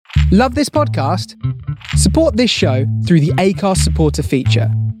Love this podcast? Support this show through the Acast supporter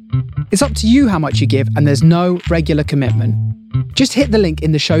feature. It's up to you how much you give, and there's no regular commitment. Just hit the link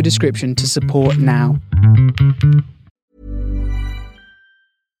in the show description to support now.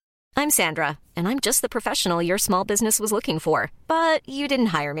 I'm Sandra, and I'm just the professional your small business was looking for. But you didn't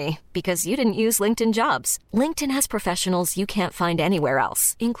hire me because you didn't use LinkedIn Jobs. LinkedIn has professionals you can't find anywhere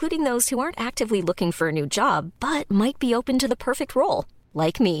else, including those who aren't actively looking for a new job, but might be open to the perfect role,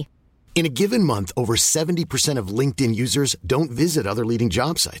 like me. In a given month, over 70% of LinkedIn users don't visit other leading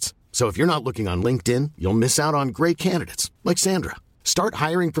job sites. So if you're not looking on LinkedIn, you'll miss out on great candidates like Sandra. Start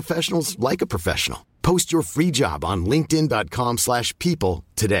hiring professionals like a professional. Post your free job on linkedin.com/people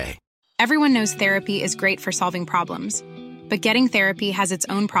today. Everyone knows therapy is great for solving problems, but getting therapy has its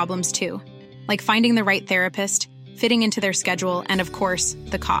own problems too, like finding the right therapist, fitting into their schedule, and of course,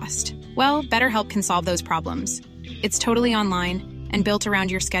 the cost. Well, BetterHelp can solve those problems. It's totally online and built around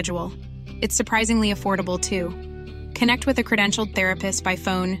your schedule. It's surprisingly affordable too. Connect with a credentialed therapist by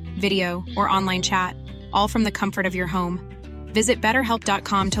phone, video, or online chat, all from the comfort of your home. Visit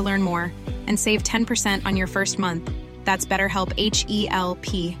BetterHelp.com to learn more and save 10% on your first month. That's BetterHelp,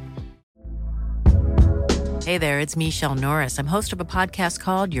 H-E-L-P. Hey there, it's Michelle Norris. I'm host of a podcast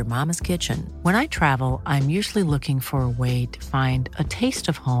called Your Mama's Kitchen. When I travel, I'm usually looking for a way to find a taste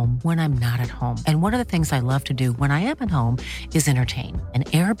of home when I'm not at home. And one of the things I love to do when I am at home is entertain. And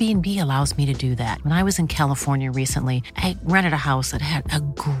Airbnb allows me to do that. When I was in California recently, I rented a house that had a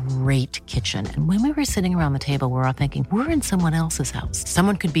great kitchen. And when we were sitting around the table, we were all thinking, we're in someone else's house.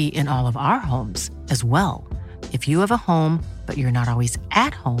 Someone could be in all of our homes as well. If you have a home, but you're not always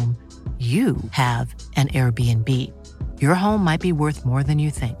at home, you have an Airbnb. Your home might be worth more than you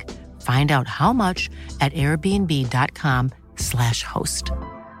think. Find out how much at airbnb.com/host.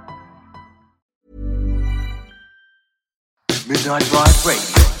 Midnight Riot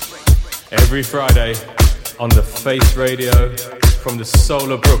Radio. Every Friday on the Face Radio from the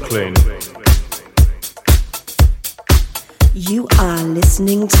soul of Brooklyn. You are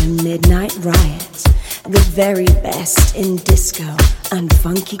listening to Midnight Riot, the very best in disco and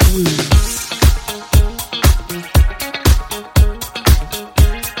funky grooves.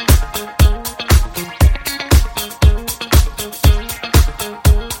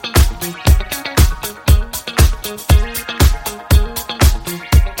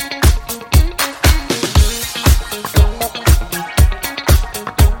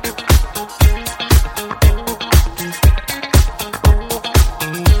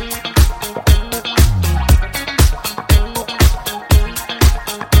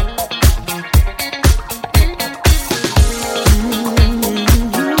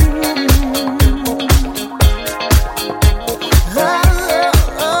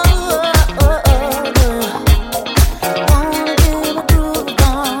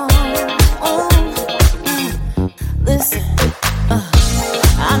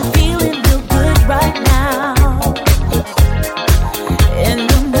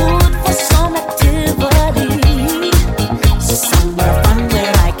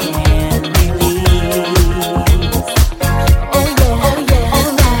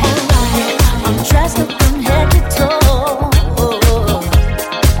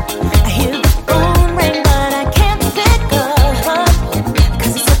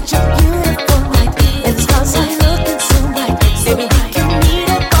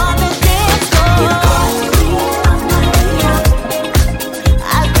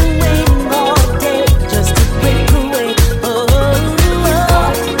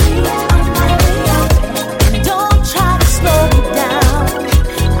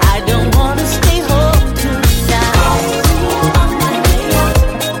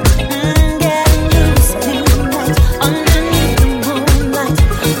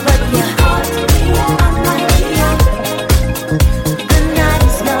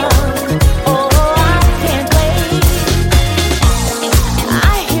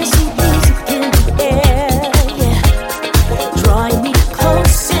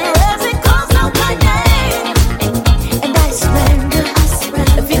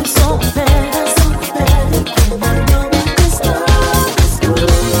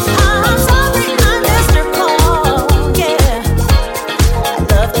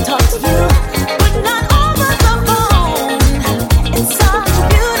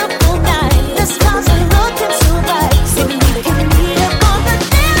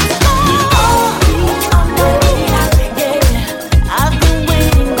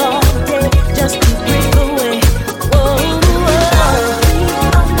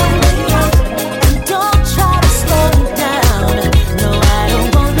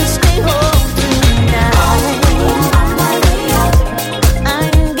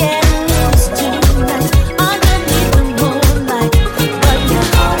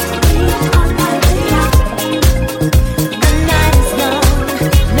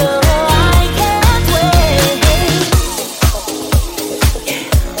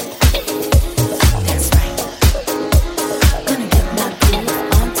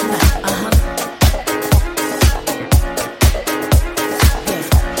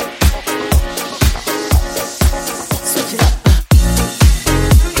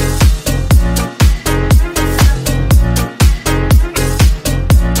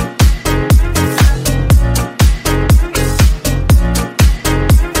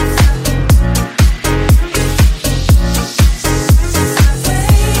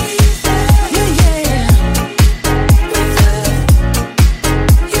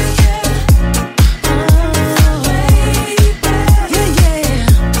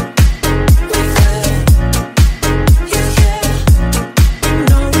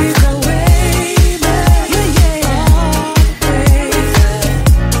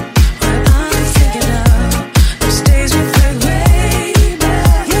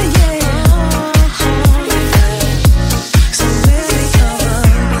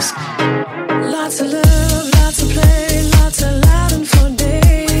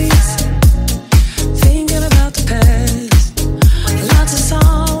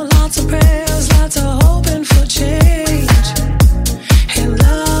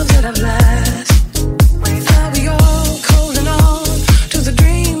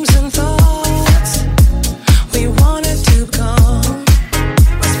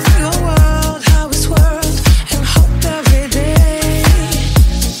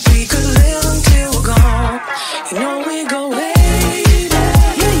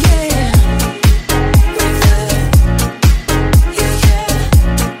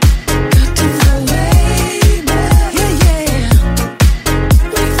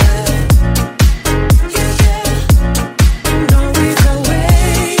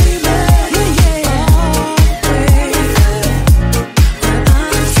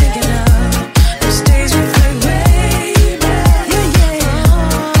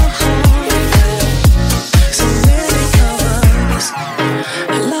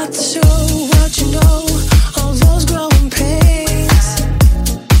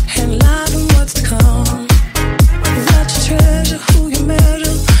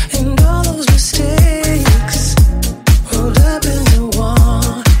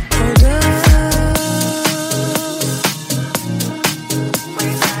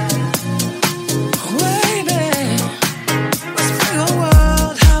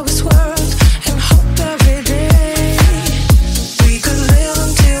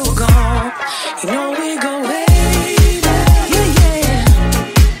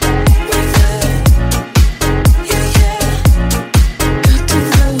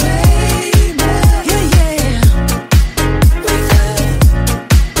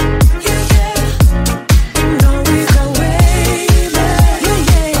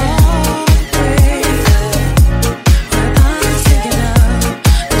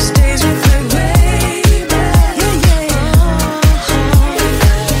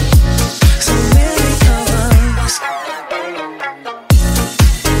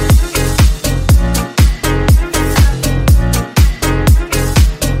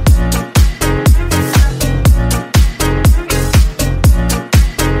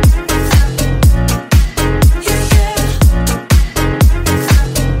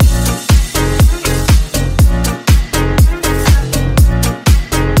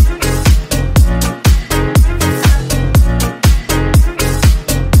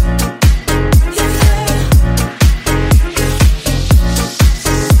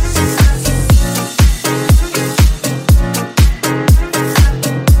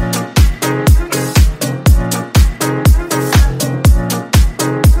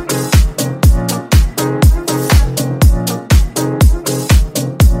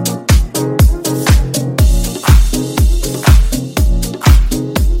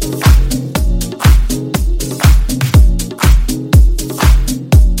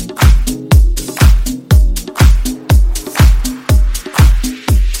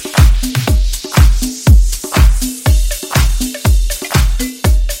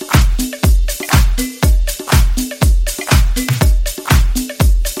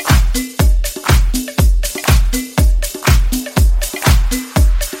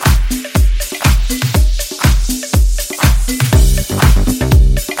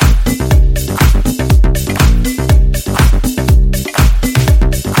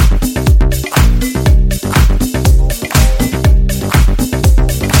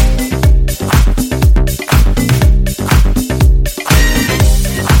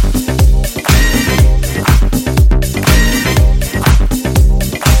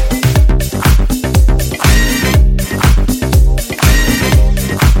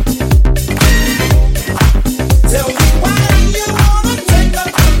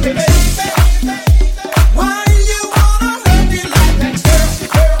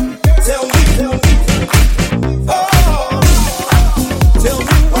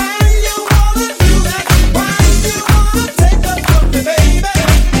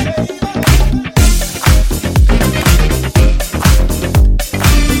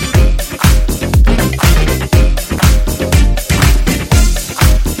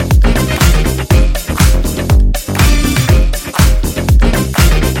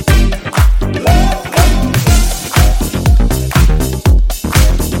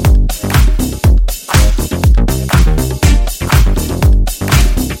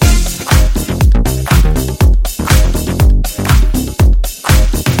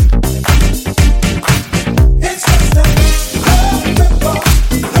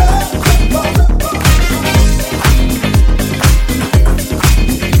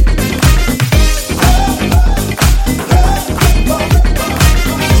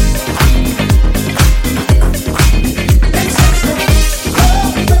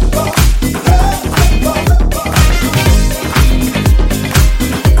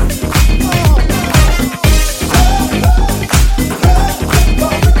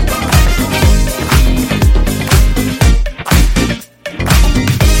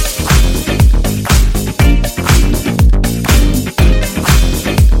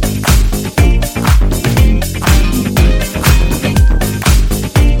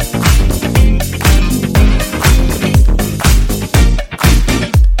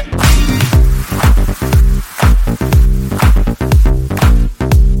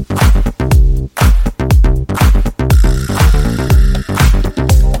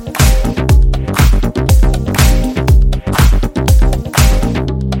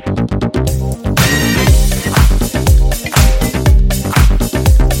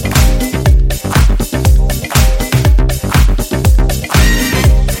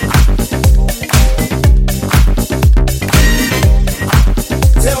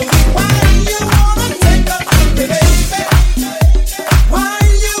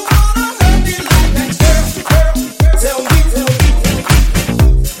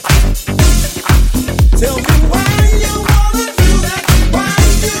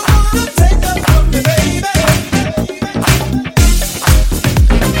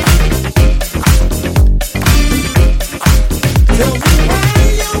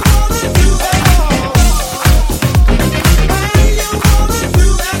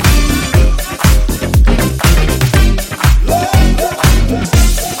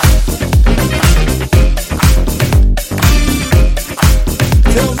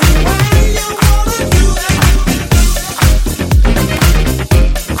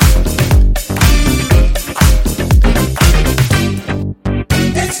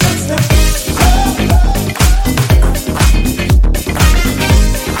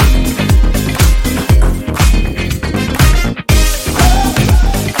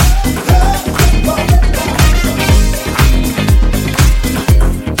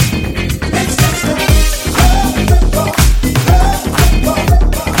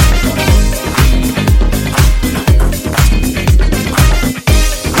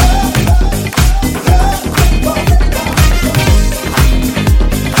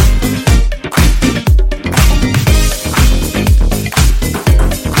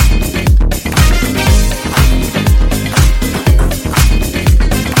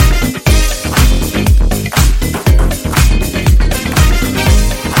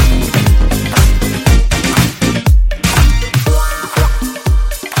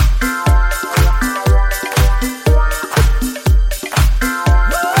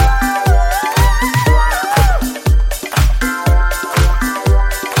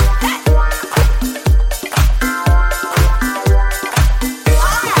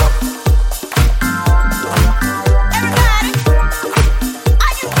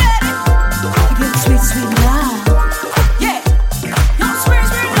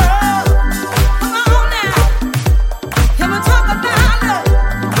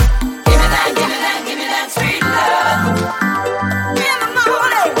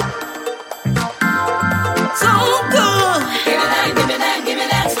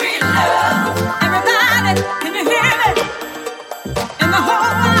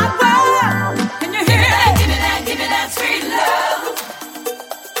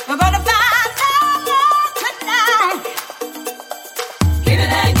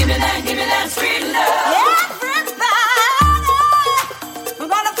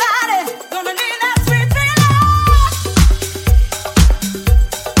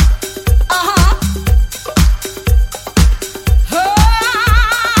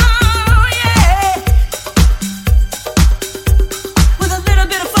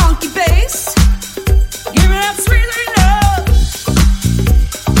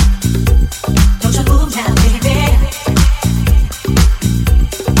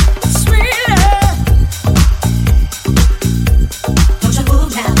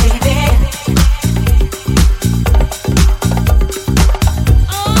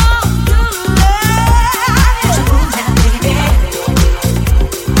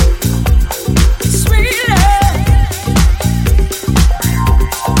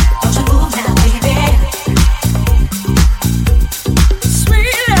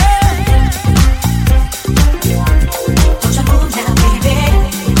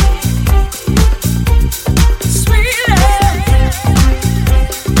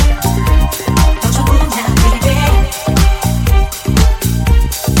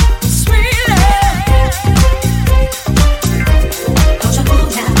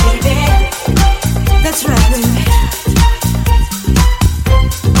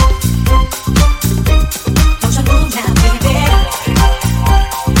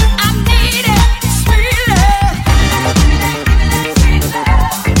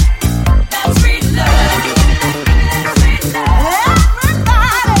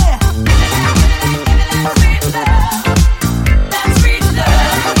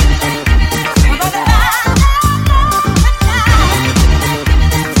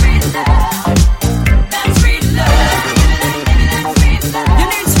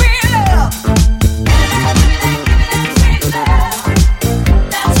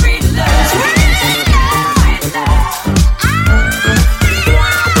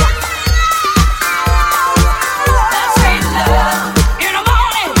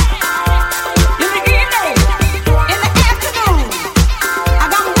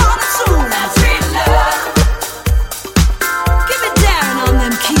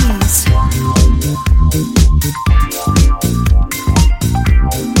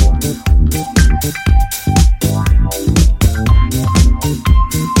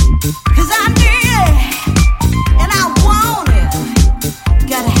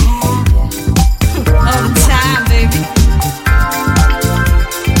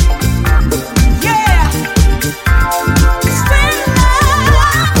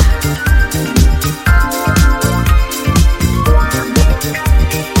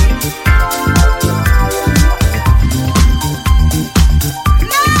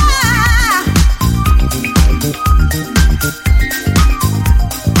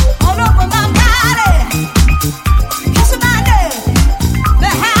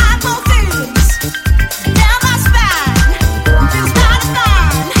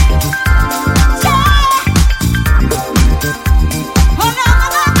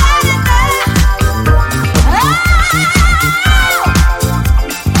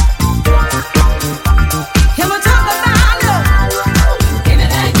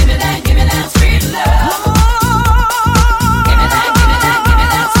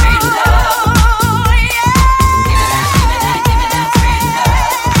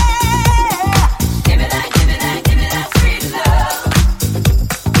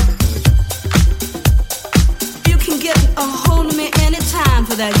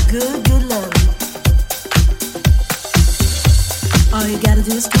 that good, good love. All you gotta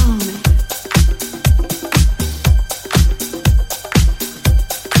do is call me.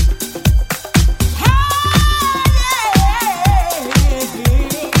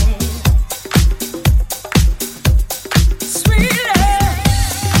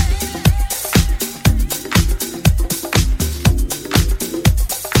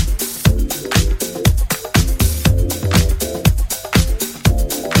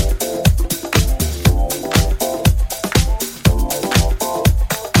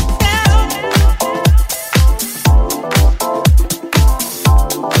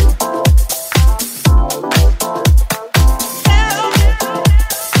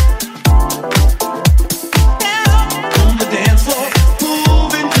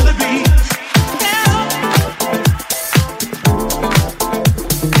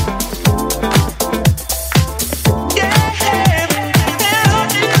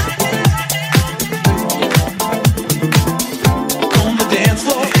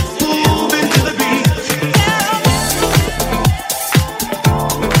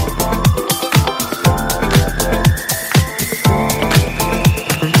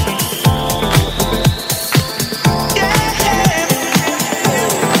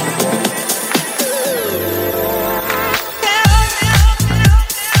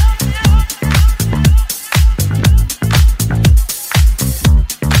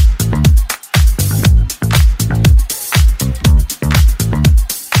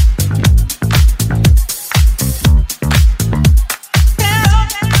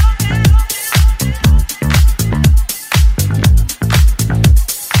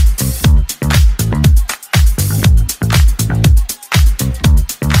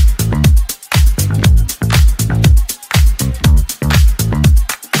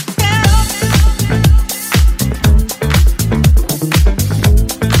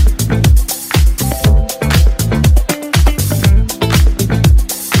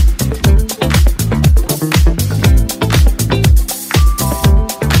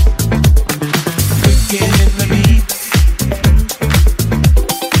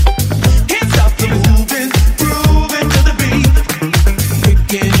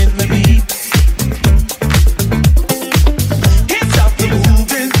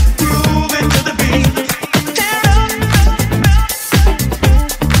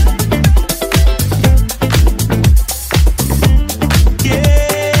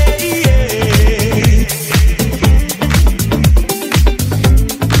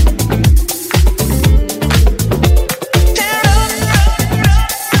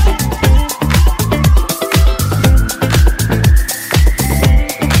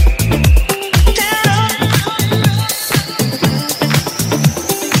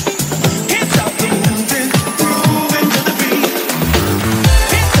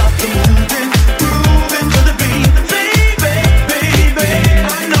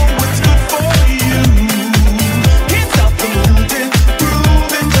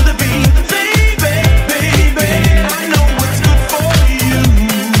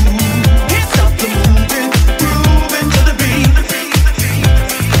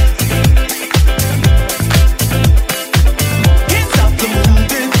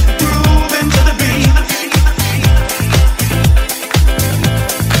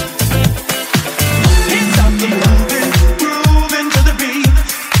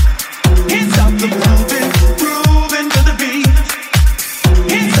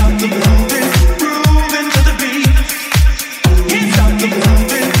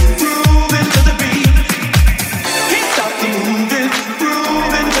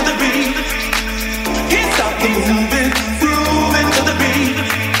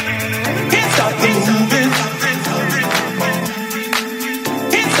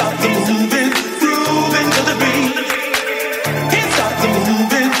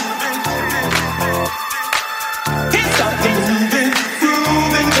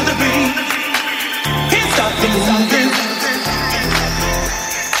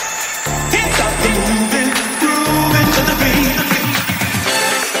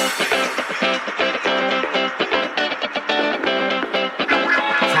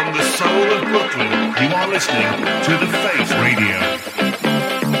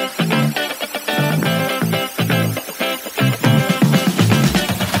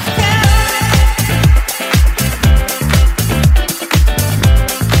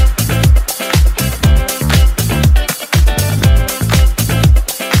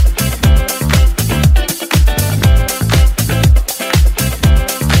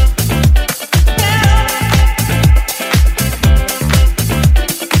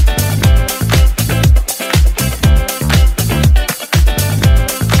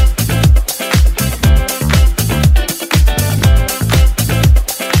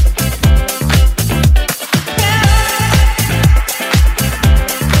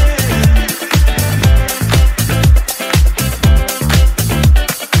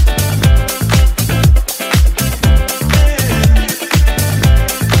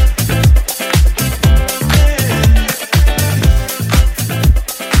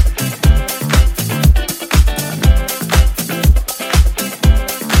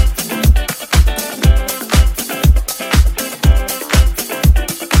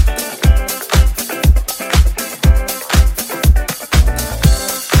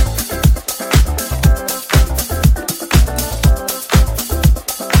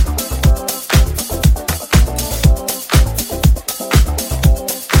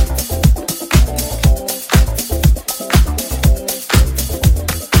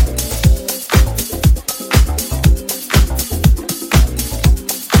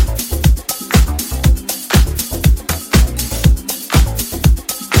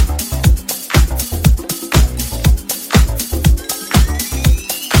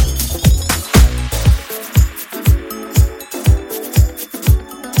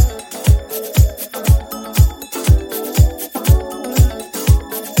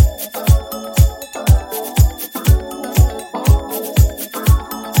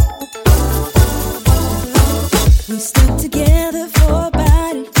 stuck together for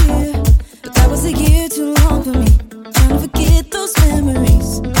about a year, but that was a year too long for me. Trying to forget those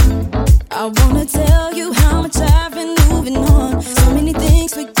memories. I wanna tell you how much I've been moving on. So many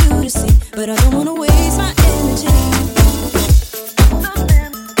things for you to see, but I don't wanna waste my energy. My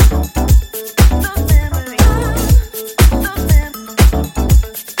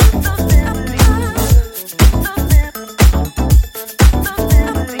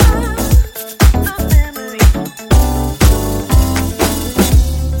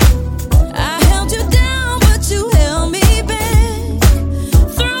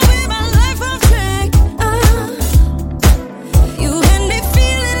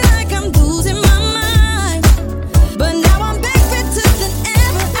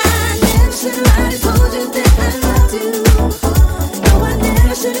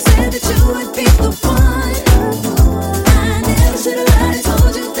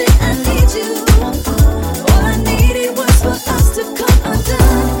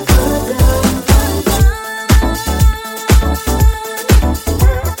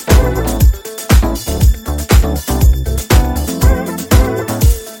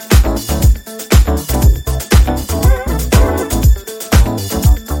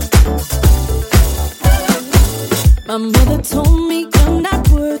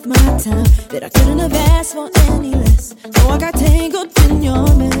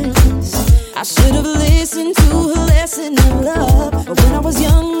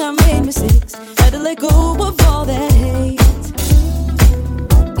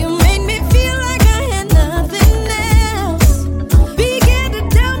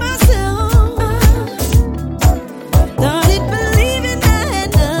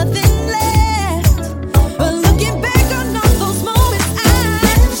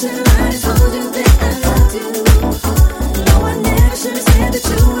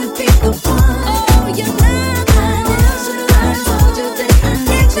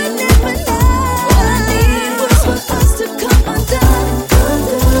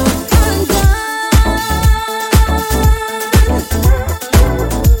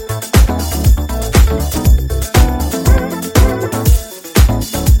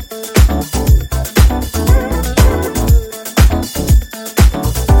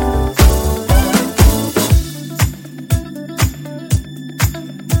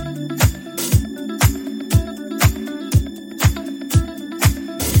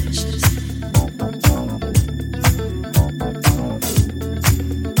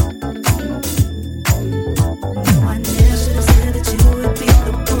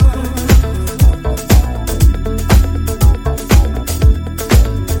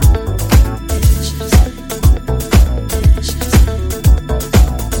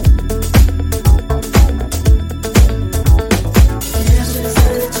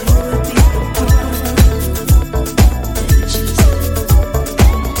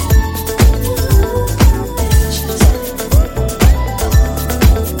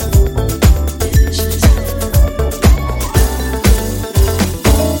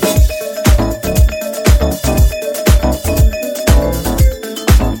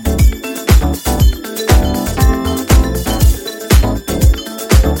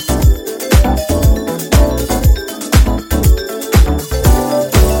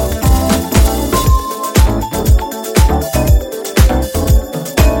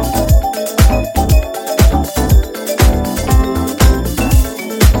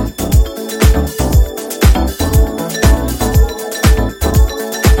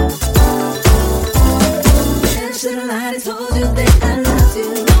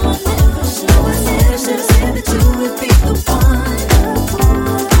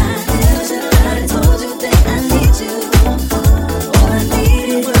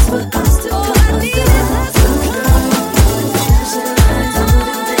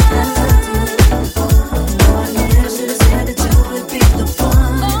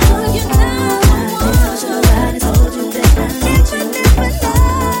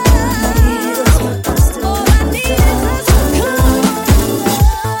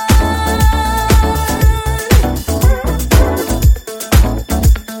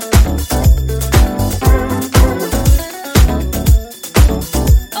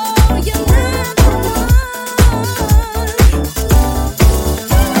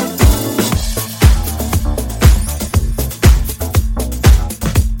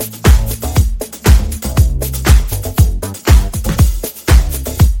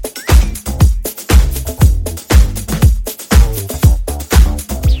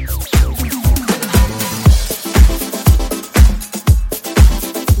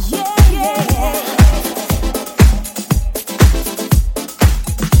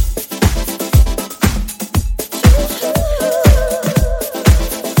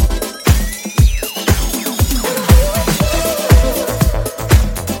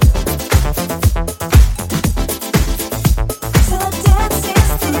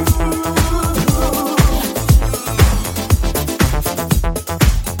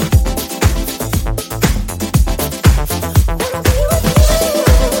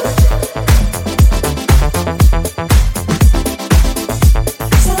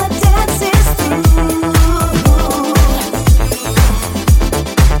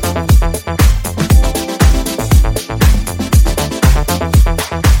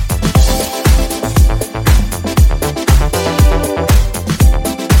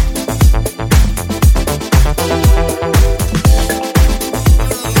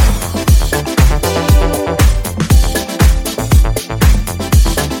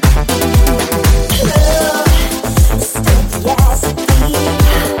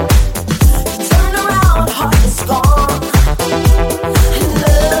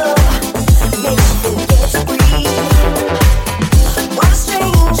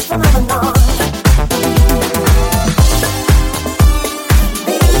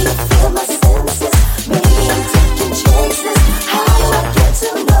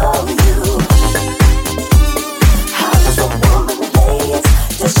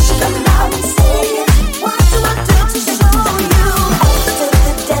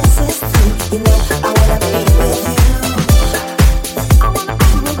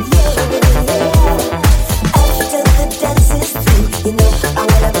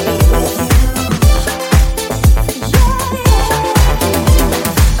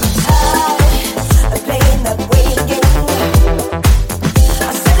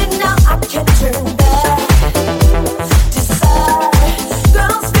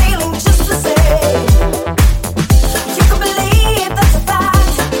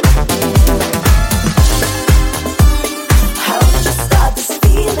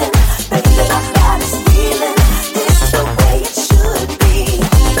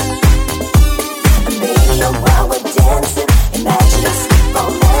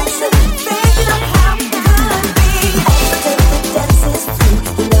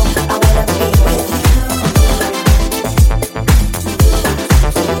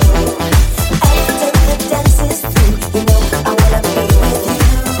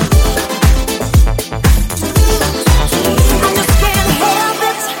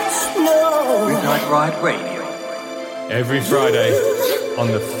Every Friday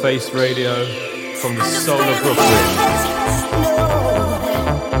on the Face Radio from the soul of Brooklyn.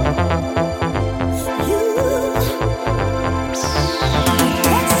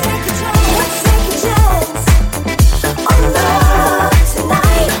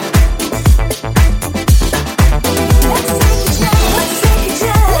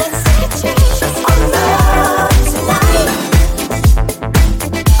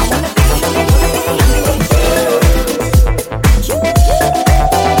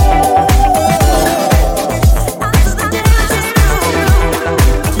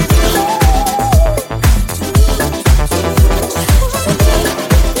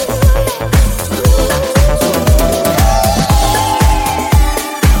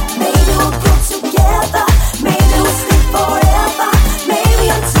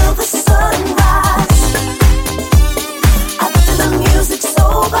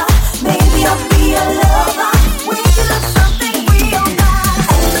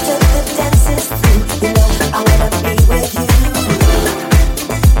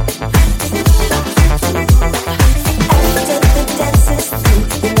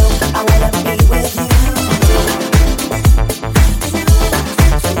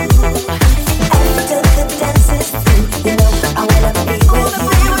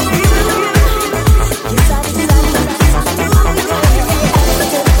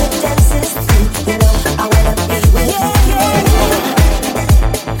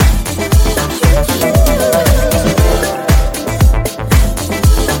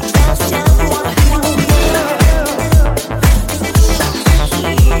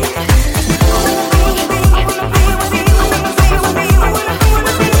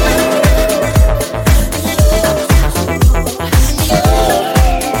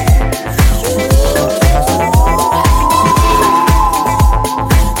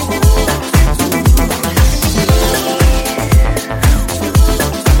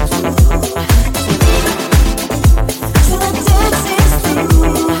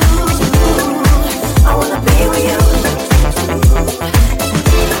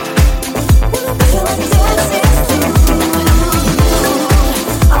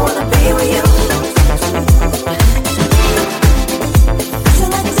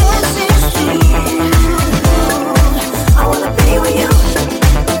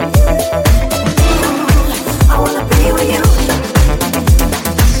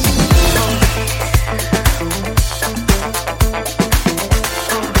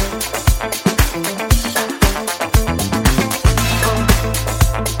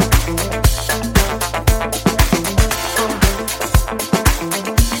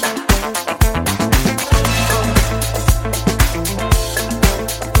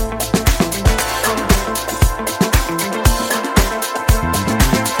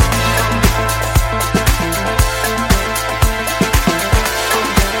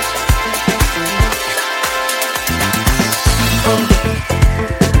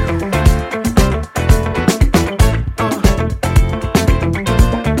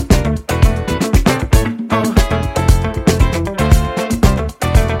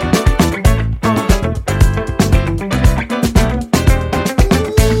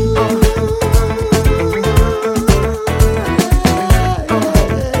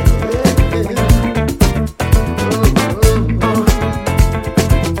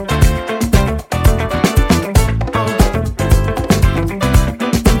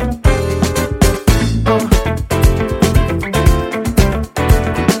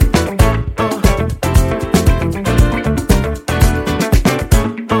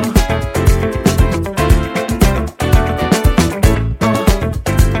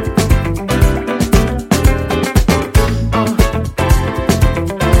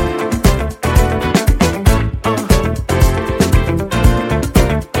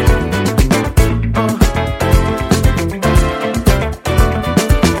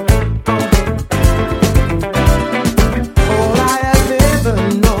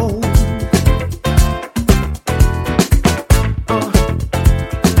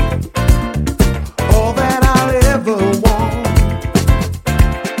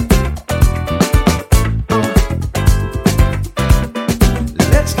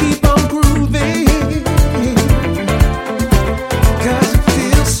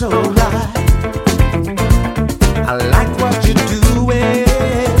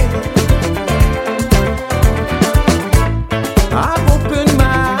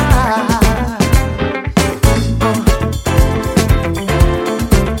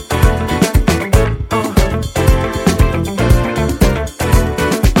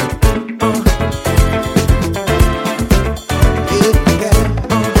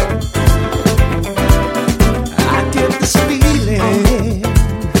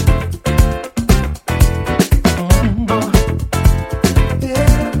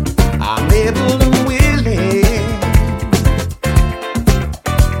 able and willing.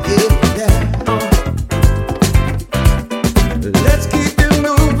 Let's keep it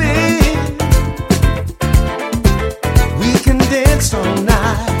moving. We can dance all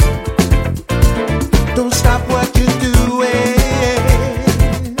night. Don't stop what you're doing.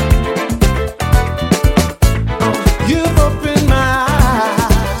 You've opened my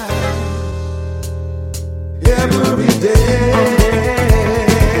eyes every day.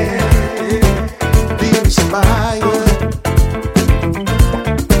 Be inspired.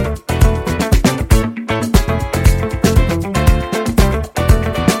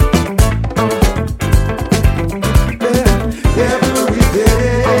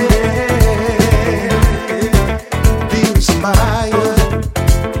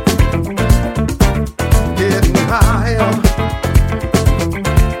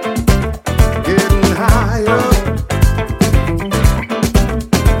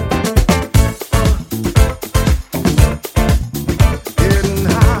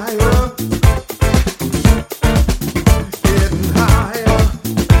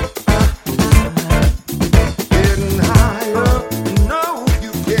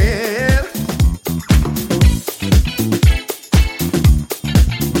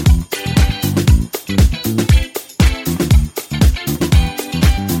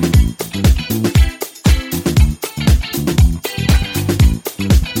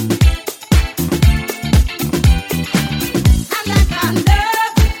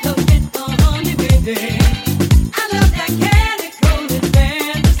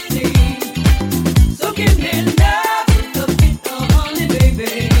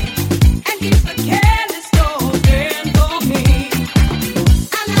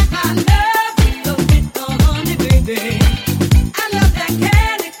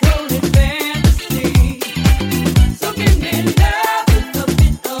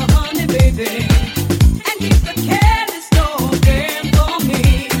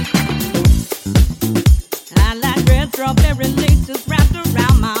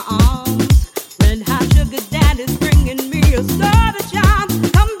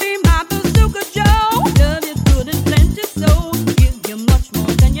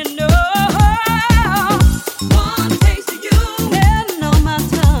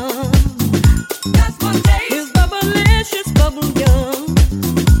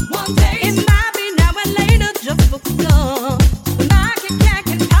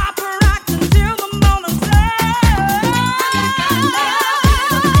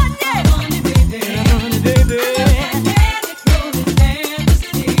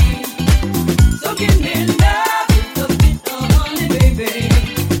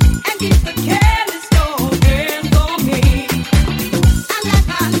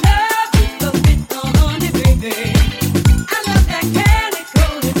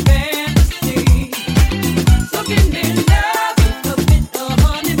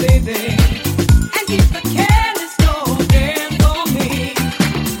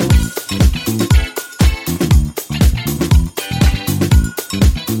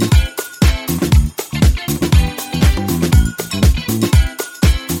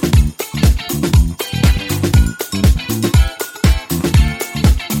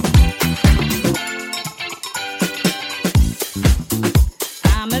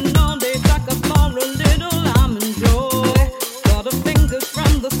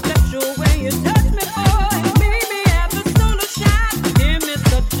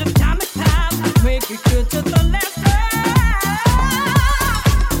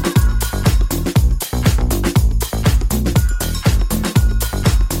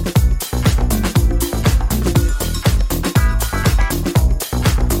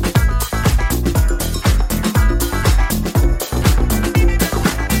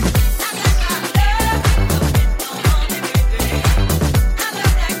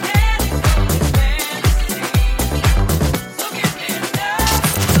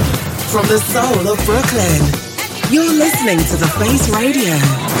 From the soul of Brooklyn, you're listening to The Face Radio.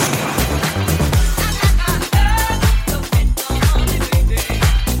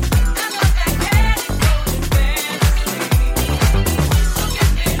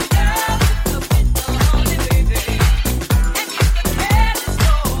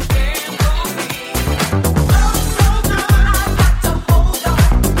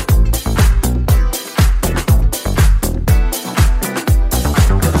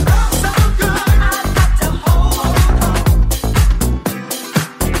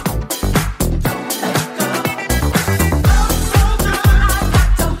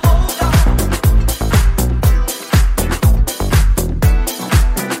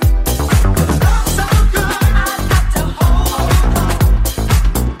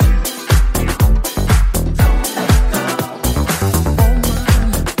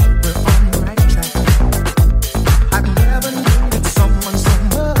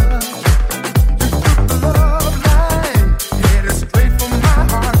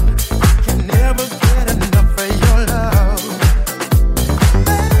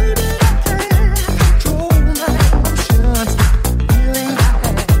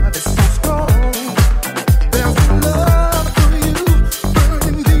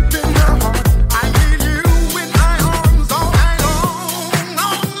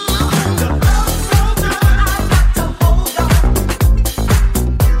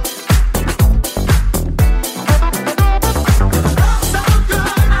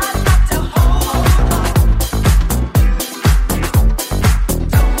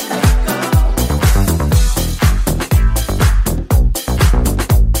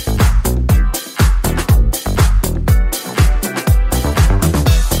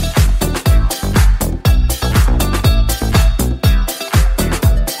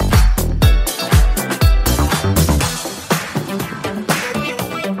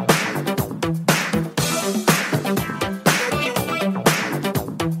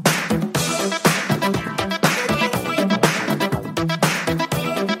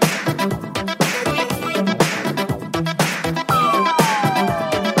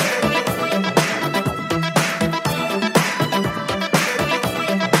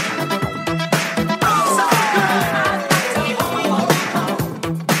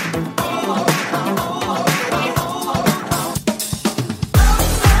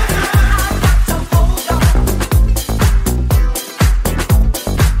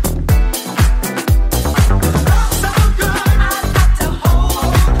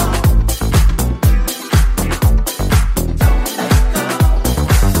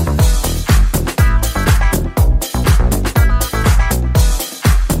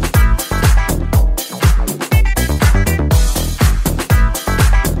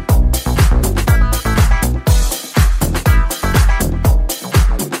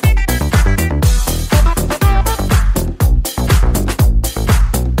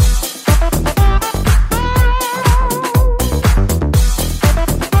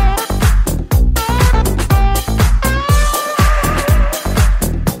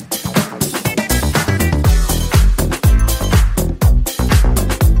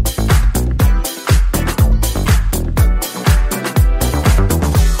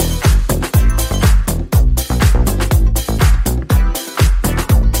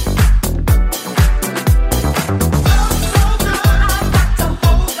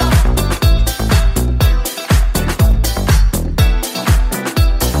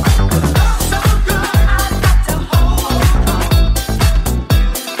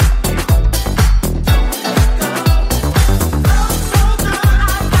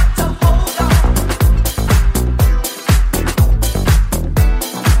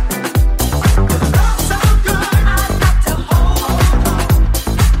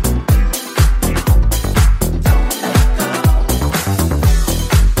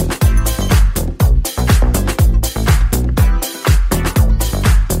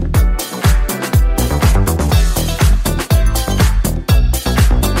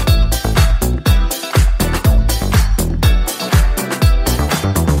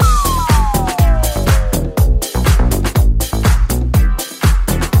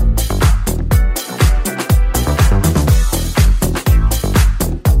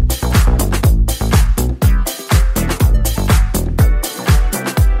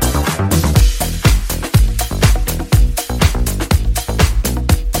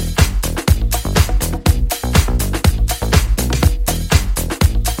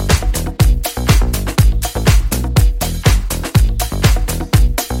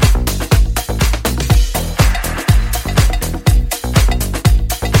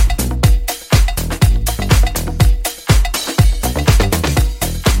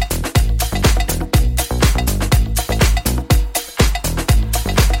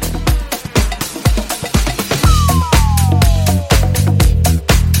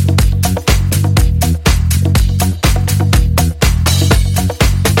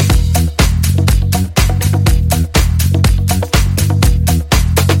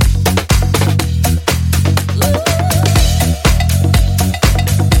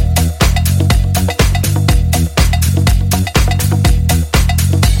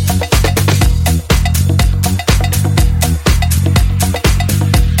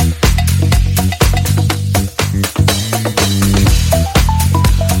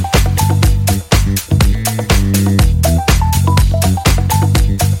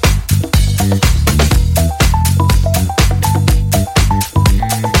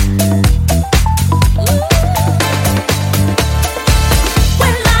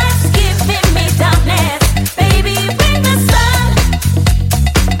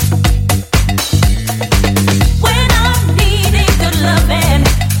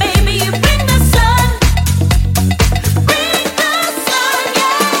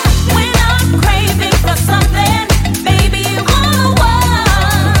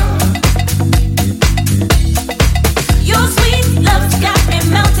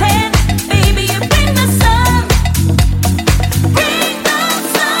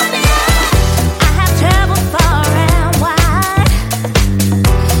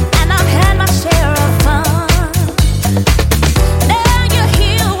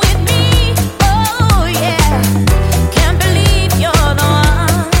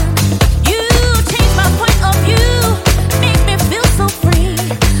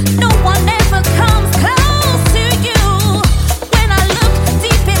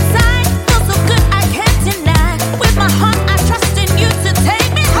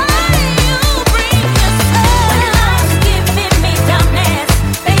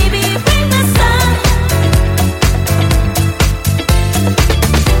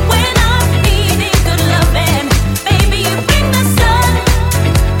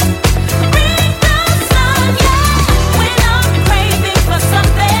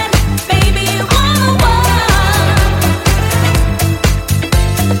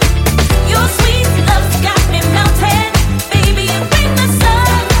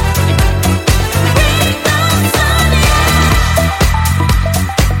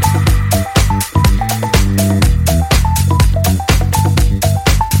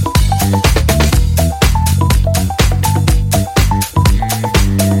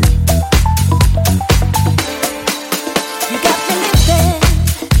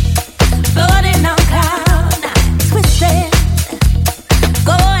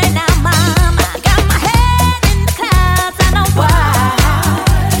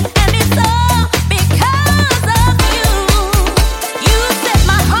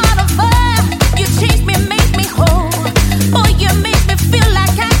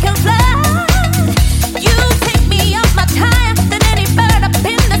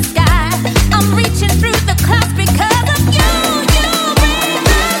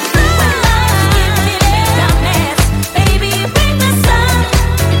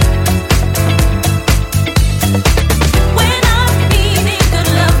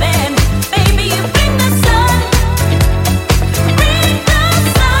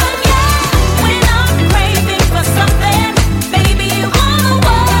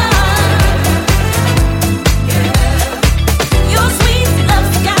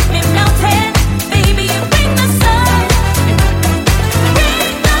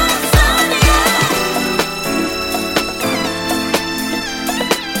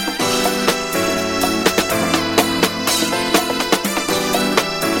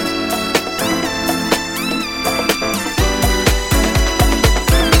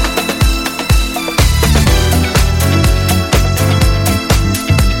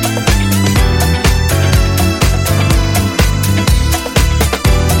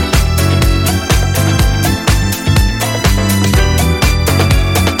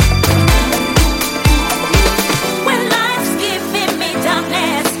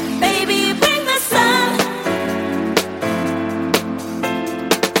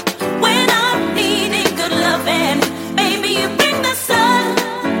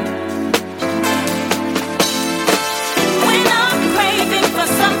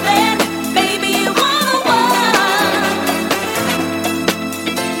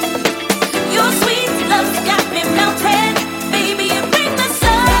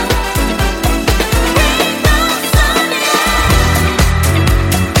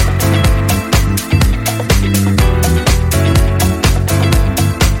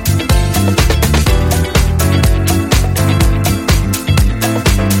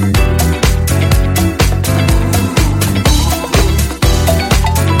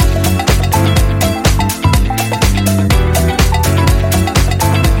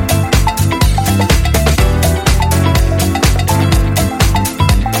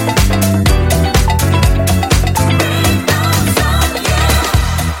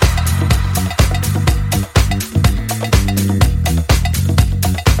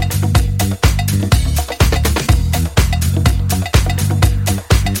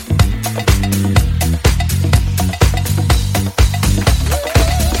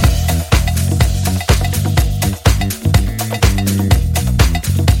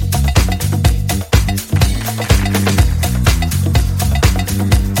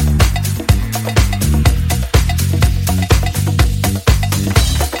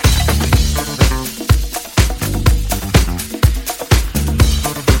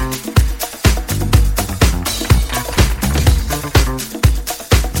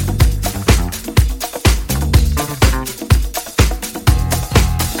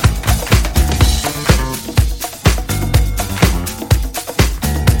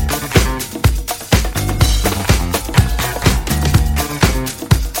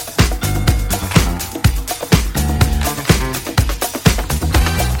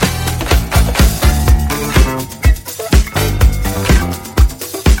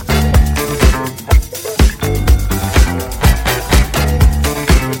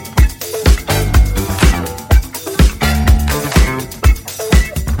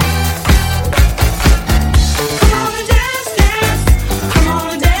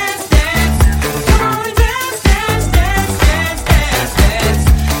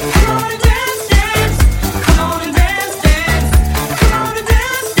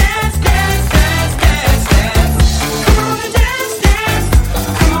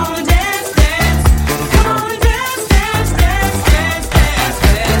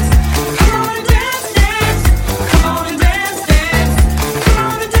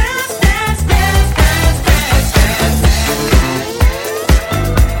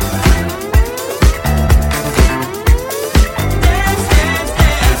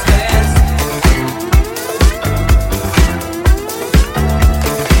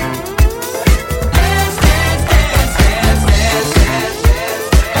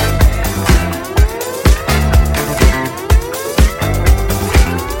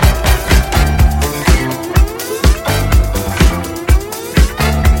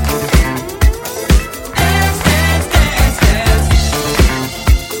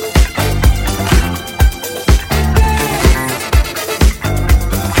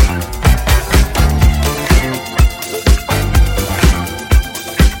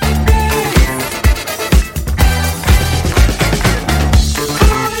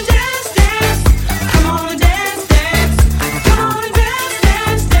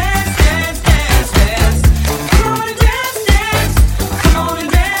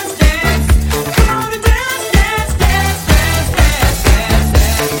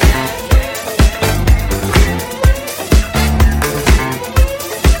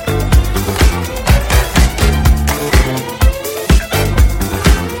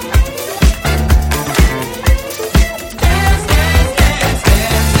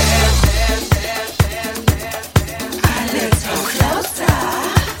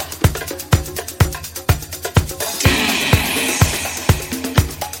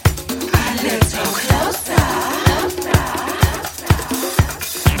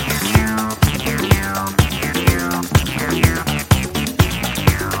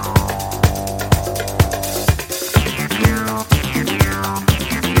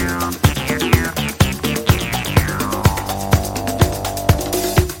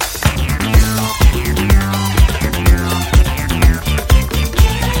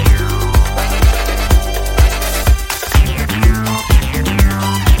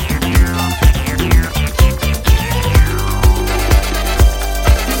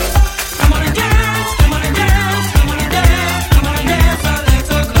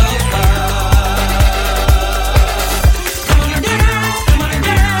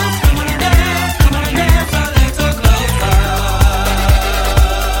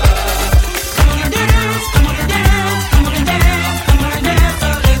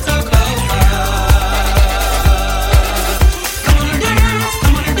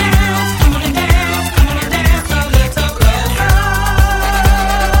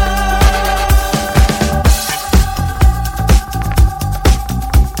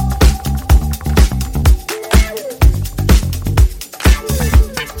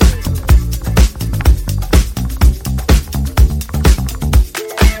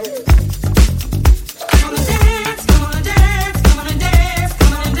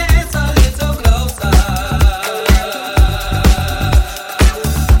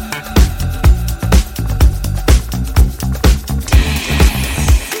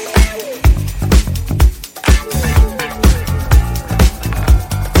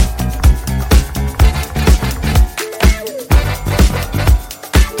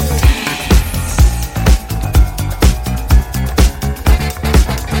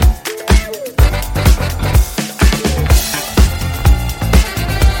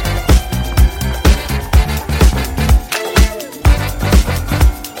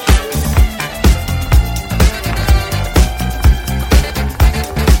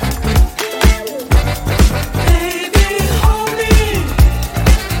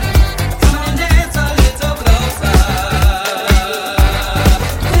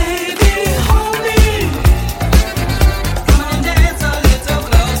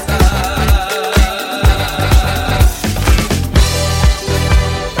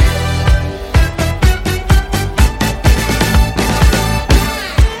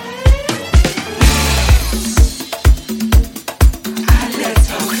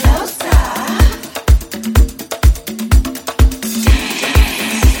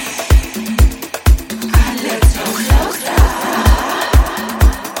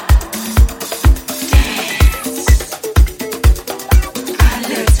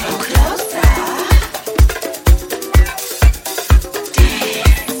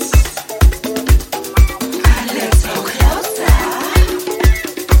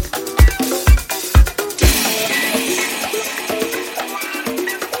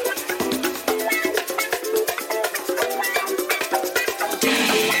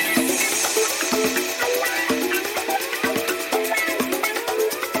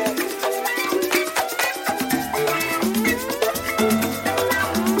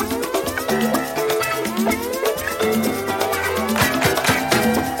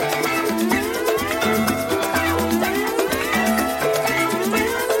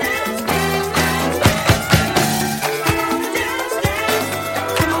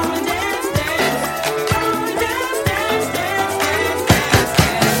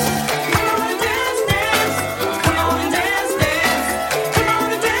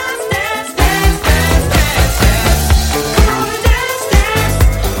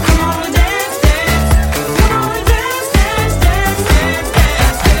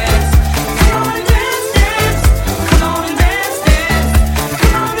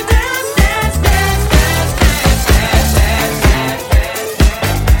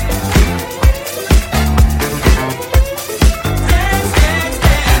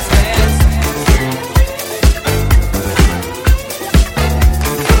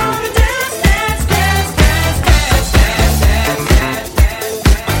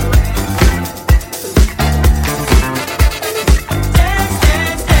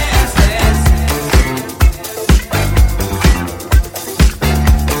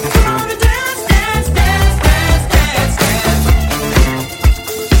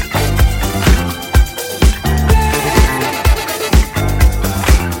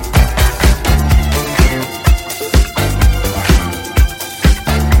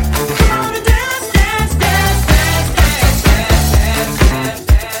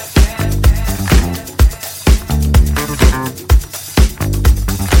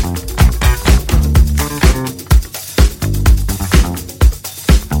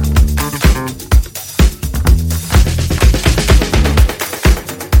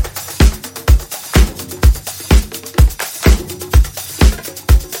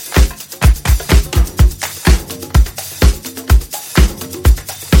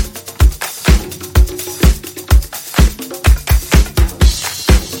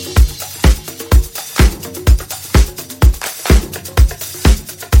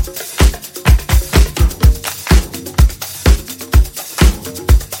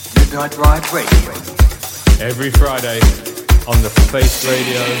 Midnight Riot Radio. Every Friday on the Face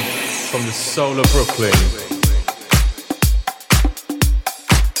Radio from the soul of Brooklyn.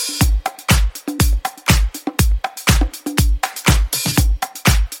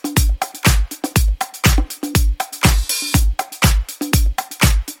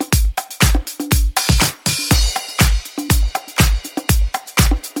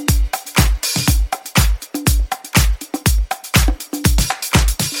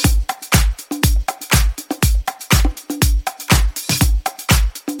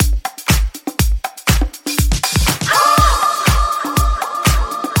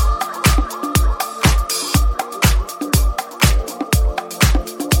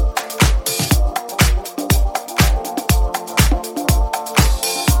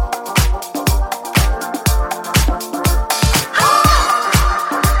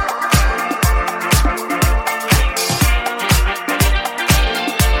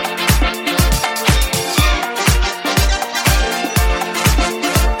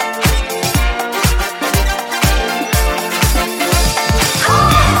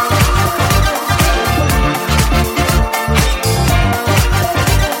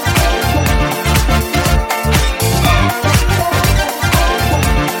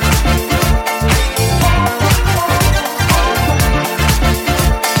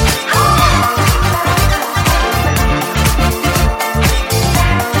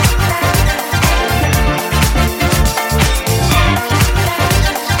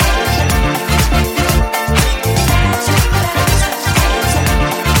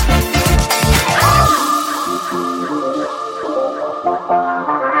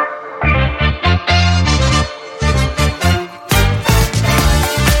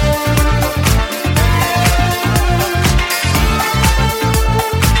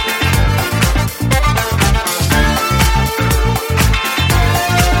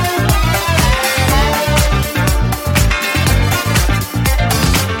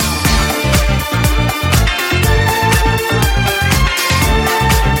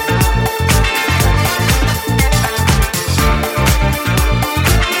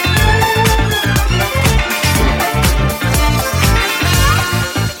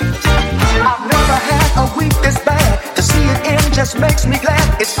 just makes me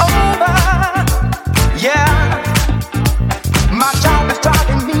glad it's over. Yeah, my job is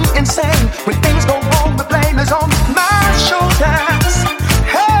driving me insane. When things go wrong, the blame is on my shoulders.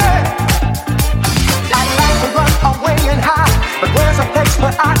 Hey, I'd like to run away and hide, but where's a place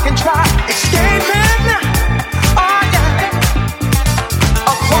where I can try escaping? Oh yeah,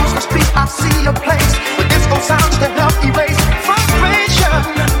 across the street I see a place where disco sounds to help erase frustration.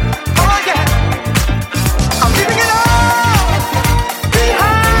 Oh yeah, I'm leaving it all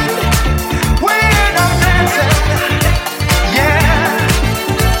behind when I'm dancing. Yeah,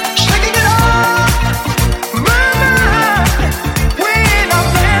 shaking it off my mind when I'm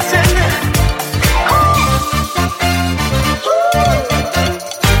dancing.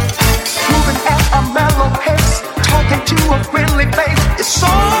 Moving at a mellow pace, talking to a friendly face. It's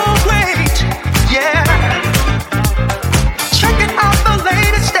so great. Yeah, checking out the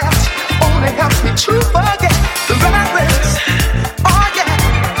latest steps only helps me to forget the rabbits. Oh yeah,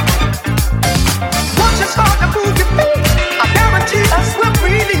 once you start to move your feet, I guarantee a swift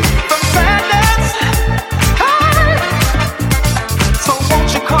relief from sadness. Hey, so won't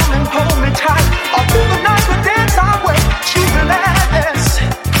you come and hold me tight? All through the night we dance our way to gladness.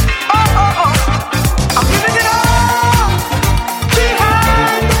 Oh oh oh, I'm giving it all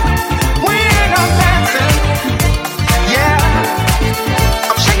behind when I'm dancing. Yeah,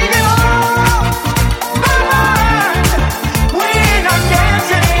 I'm shaking it off my mind when I'm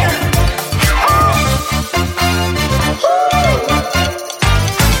dancing.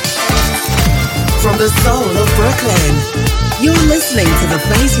 From the soul of Brooklyn, you're listening to The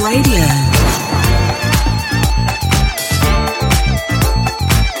Face Radio.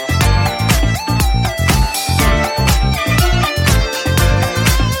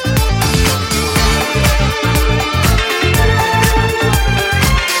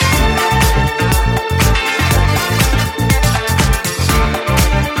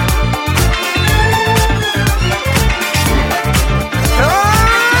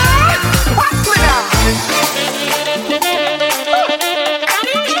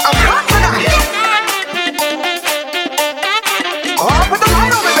 I'm hot tonight.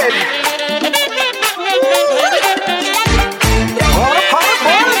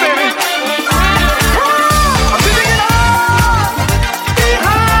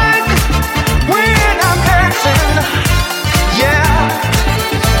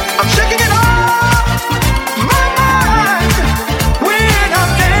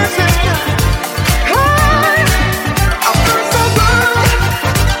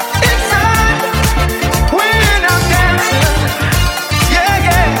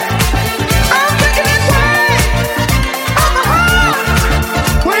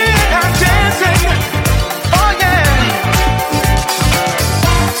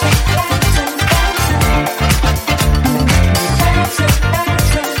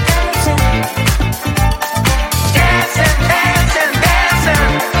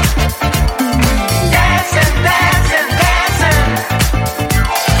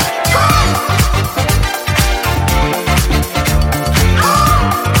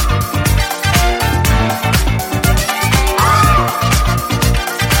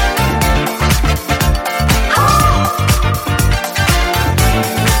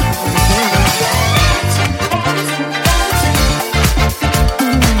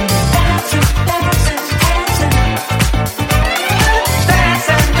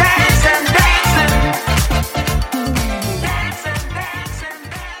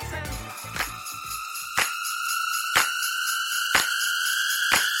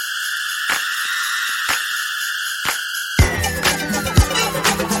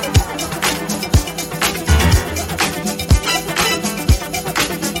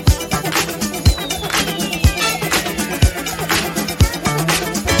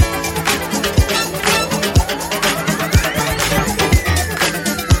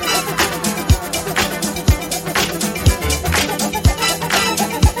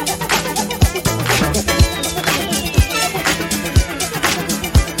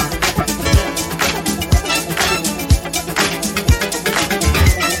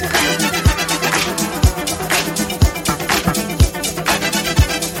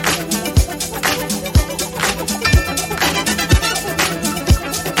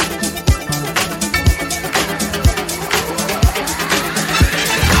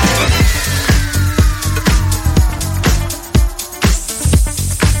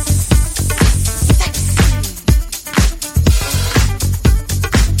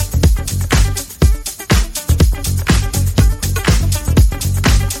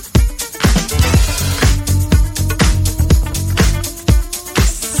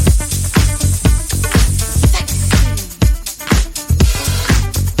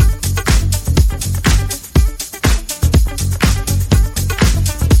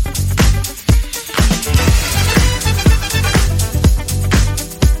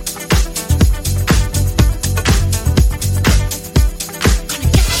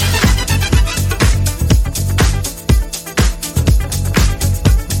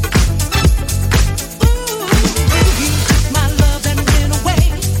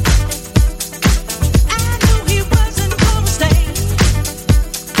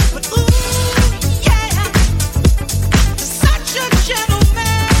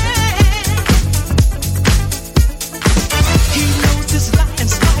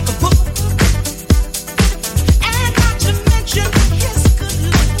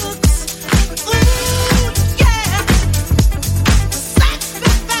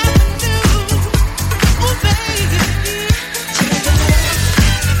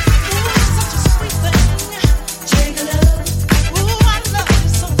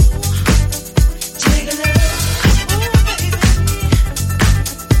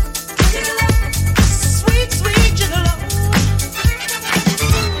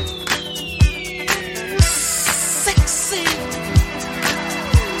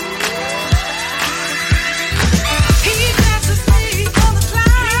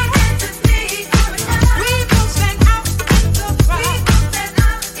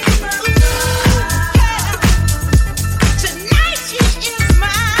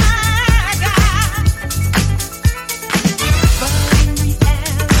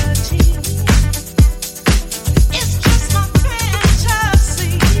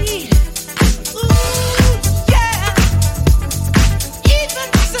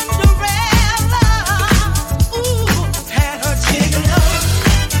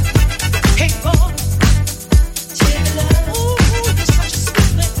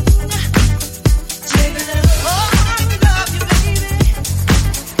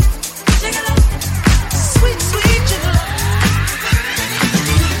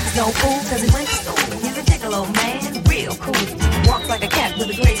 no fool cause he went to school. He's a gigolo man, real cool. Walks like a cat with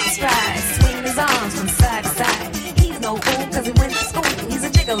a graceful stride, swinging his arms from side to side. He's no fool cause he went to school. He's a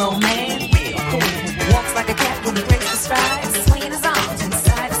gigolo man, real cool. Walks like a cat with a graceful stride, swinging his arms from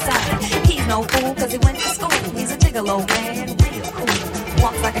side to side. He's no fool cause he went to school. He's a gigolo man, real cool.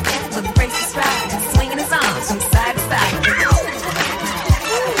 Walks like a cat with a graceful stride, swinging his arms from side to side.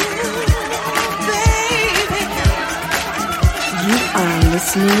 You are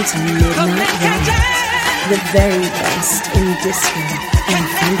listening to Midnight Riot, the very best in disco and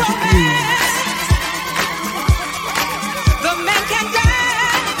funky grooves. The man can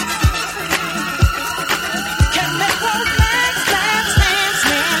dance, can make romance dance, dance,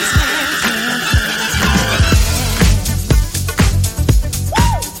 dance, dance,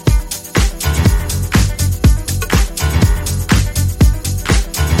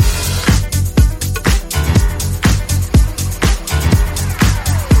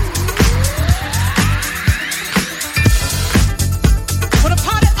 Wanna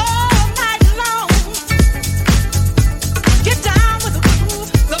party all night long.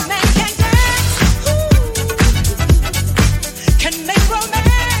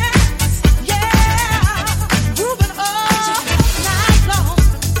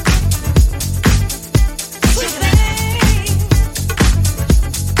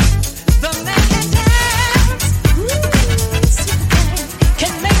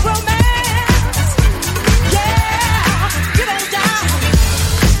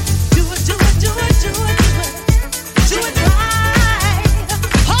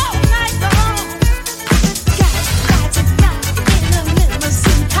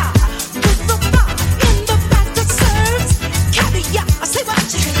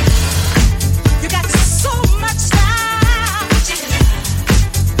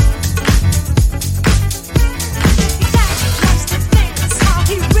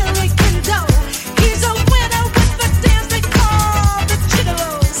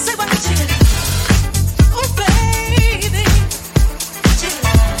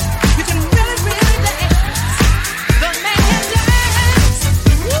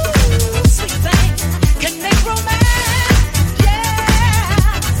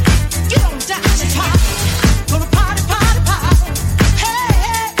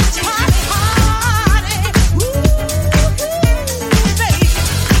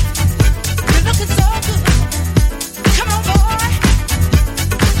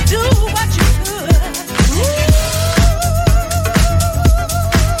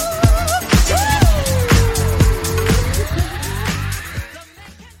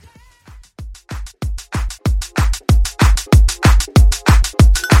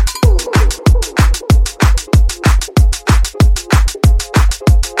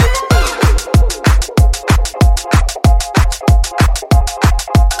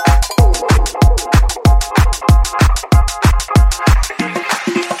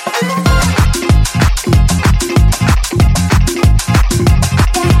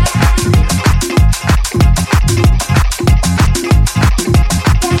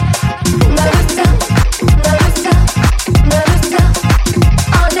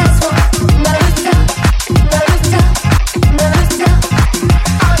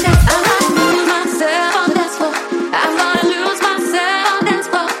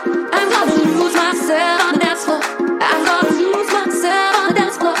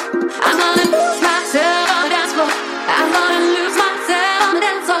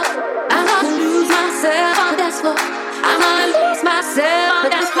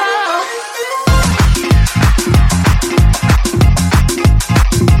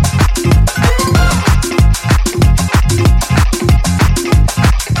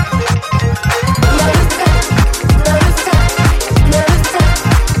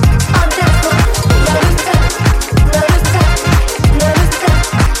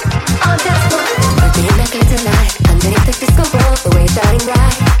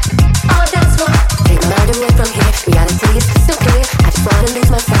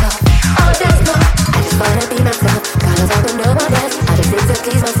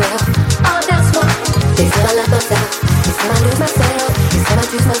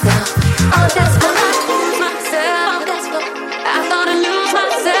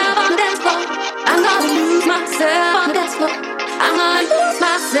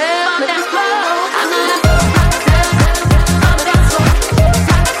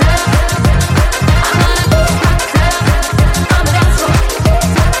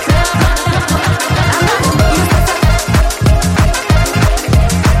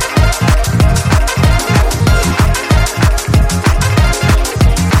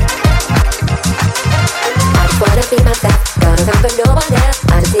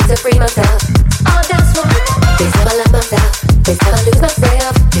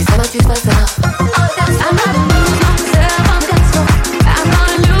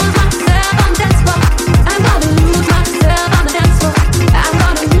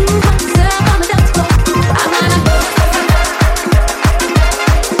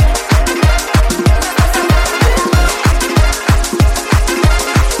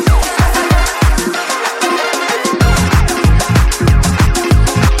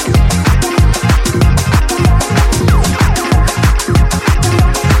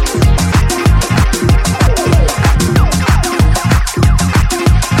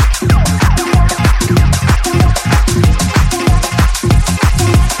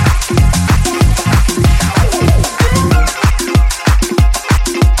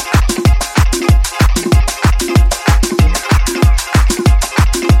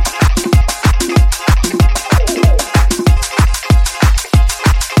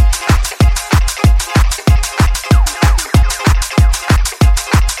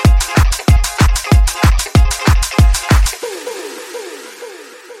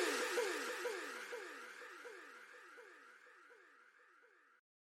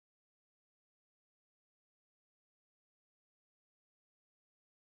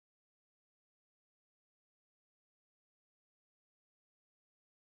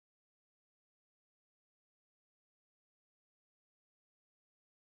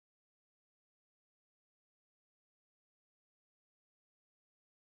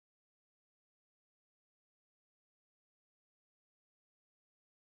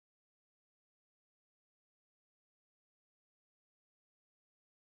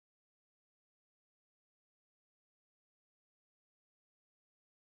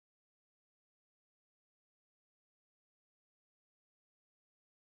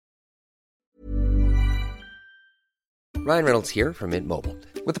 Ryan Reynolds here from Mint Mobile.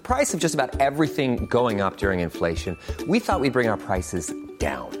 With the price of just about everything going up during inflation, we thought we'd bring our prices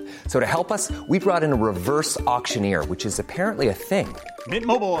down. So to help us, we brought in a reverse auctioneer, which is apparently a thing. Mint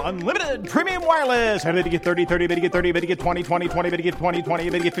Mobile Unlimited Premium Wireless. How to get 30, 30, bit to get 30, bit to get 20, 20, 20, bit to get 20, 20,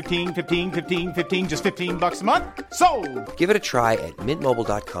 bit to get 15, 15, 15, 15, just $15 a month? Sold! Give it a try at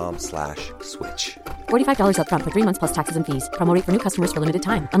mintmobile.com/switch. $45 up front for 3 months plus taxes and fees. Promo rate for new customers for limited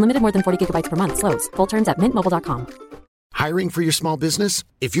time. Unlimited more than 40 gigabytes per month. Slows full terms at mintmobile.com. Hiring for your small business?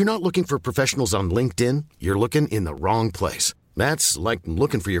 If you're not looking for professionals on LinkedIn, you're looking in the wrong place. That's like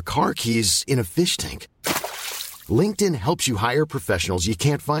looking for your car keys in a fish tank. LinkedIn helps you hire professionals you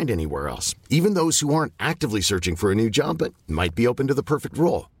can't find anywhere else, even those who aren't actively searching for a new job but might be open to the perfect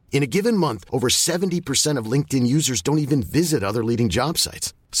role. In a given month, over 70% of LinkedIn users don't even visit other leading job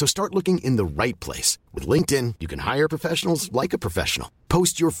sites. So start looking in the right place. With LinkedIn, you can hire professionals like a professional.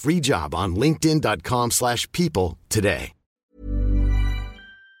 Post your free job on linkedin.com/people today.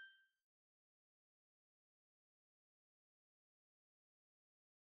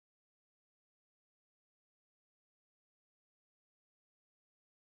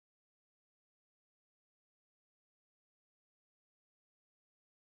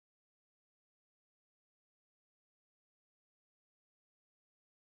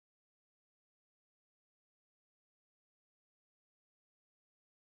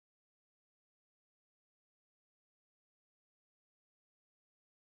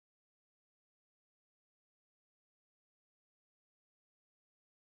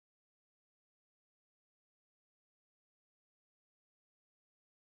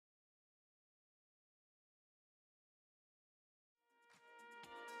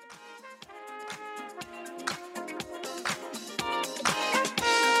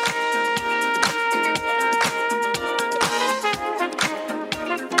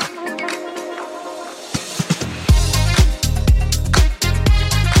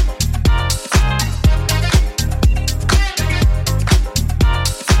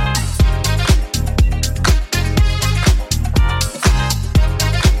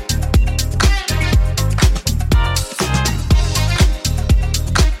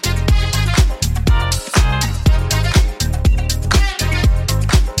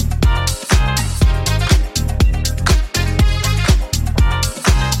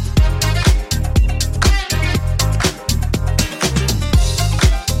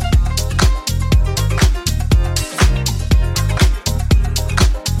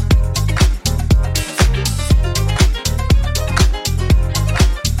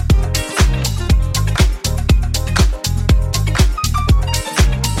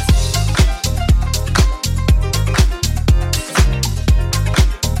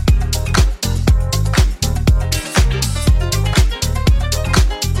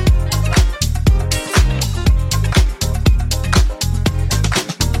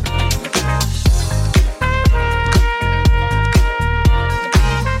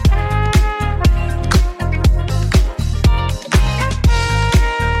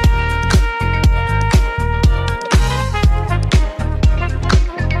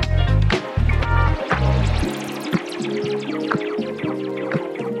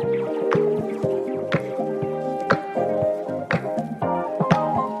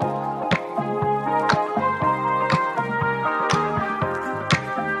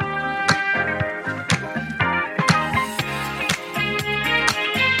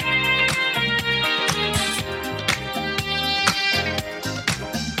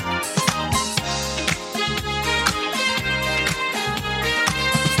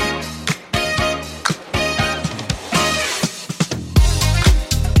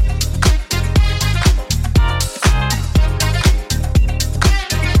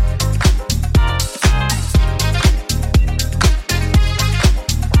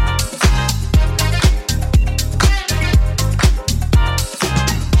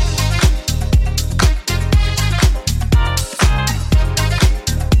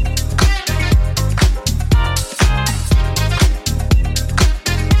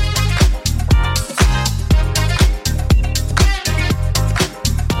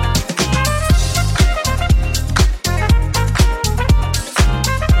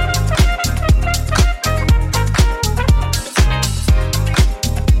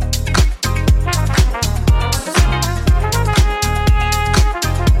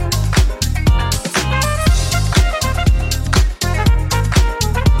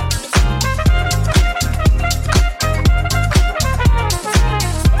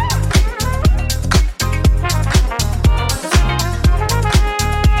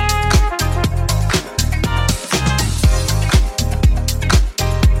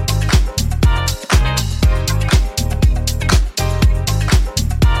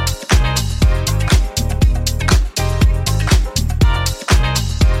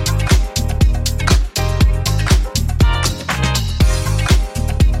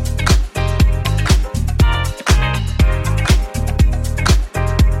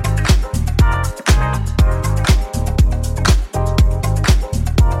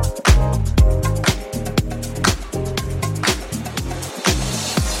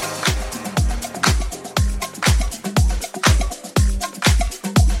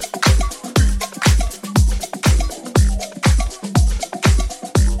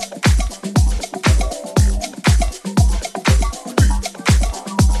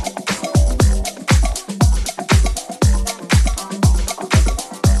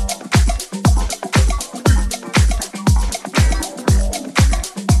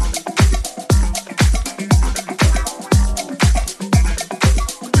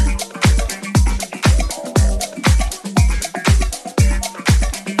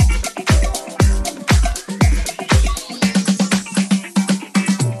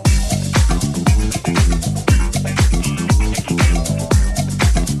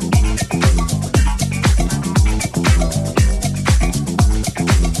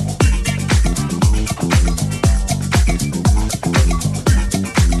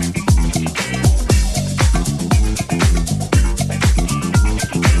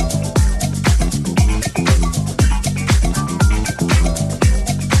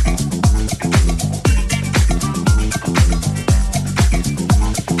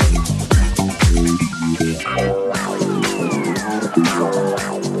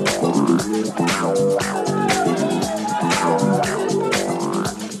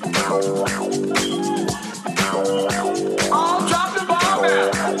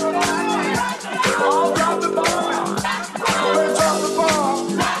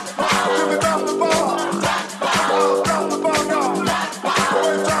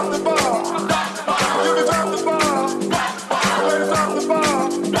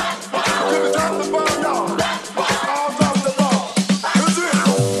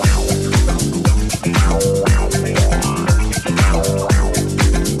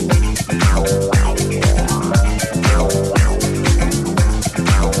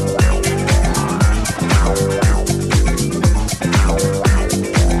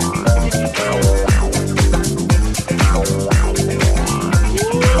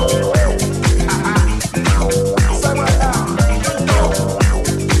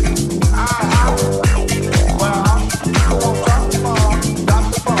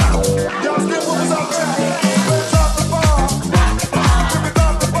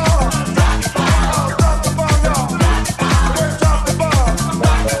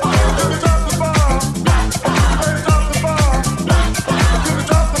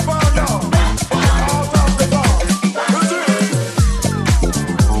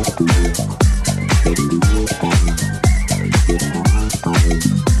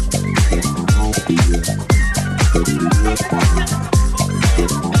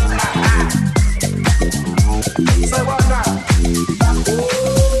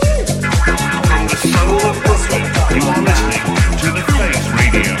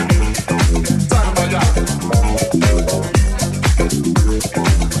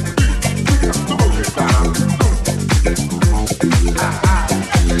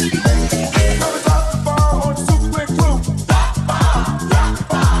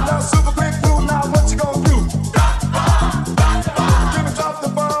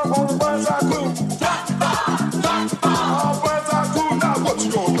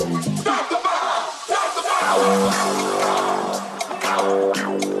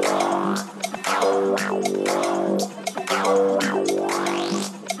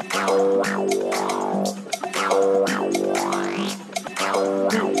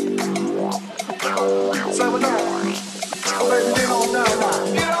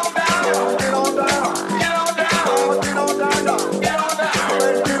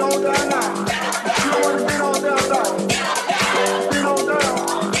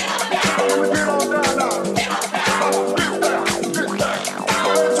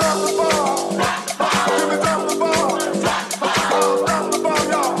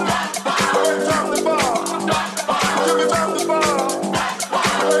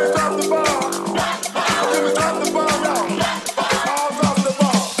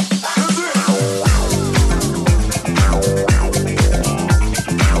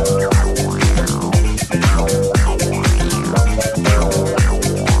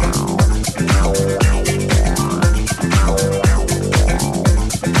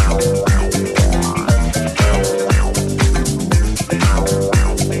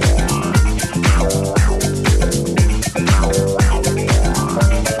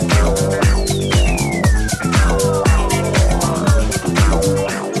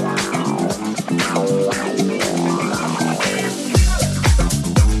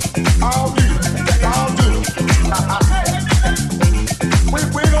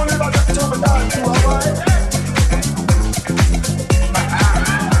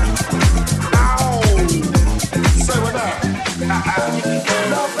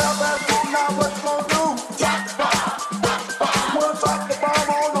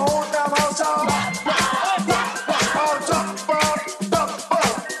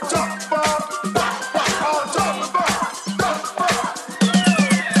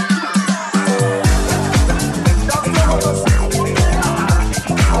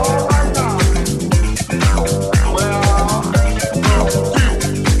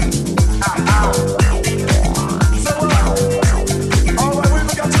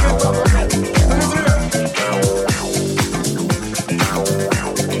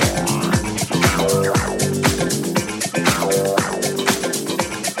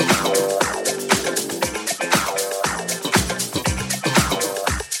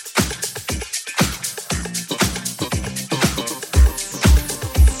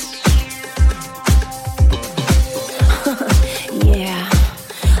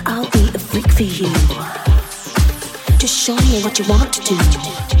 Show me what you want to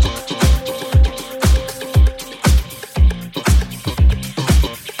do.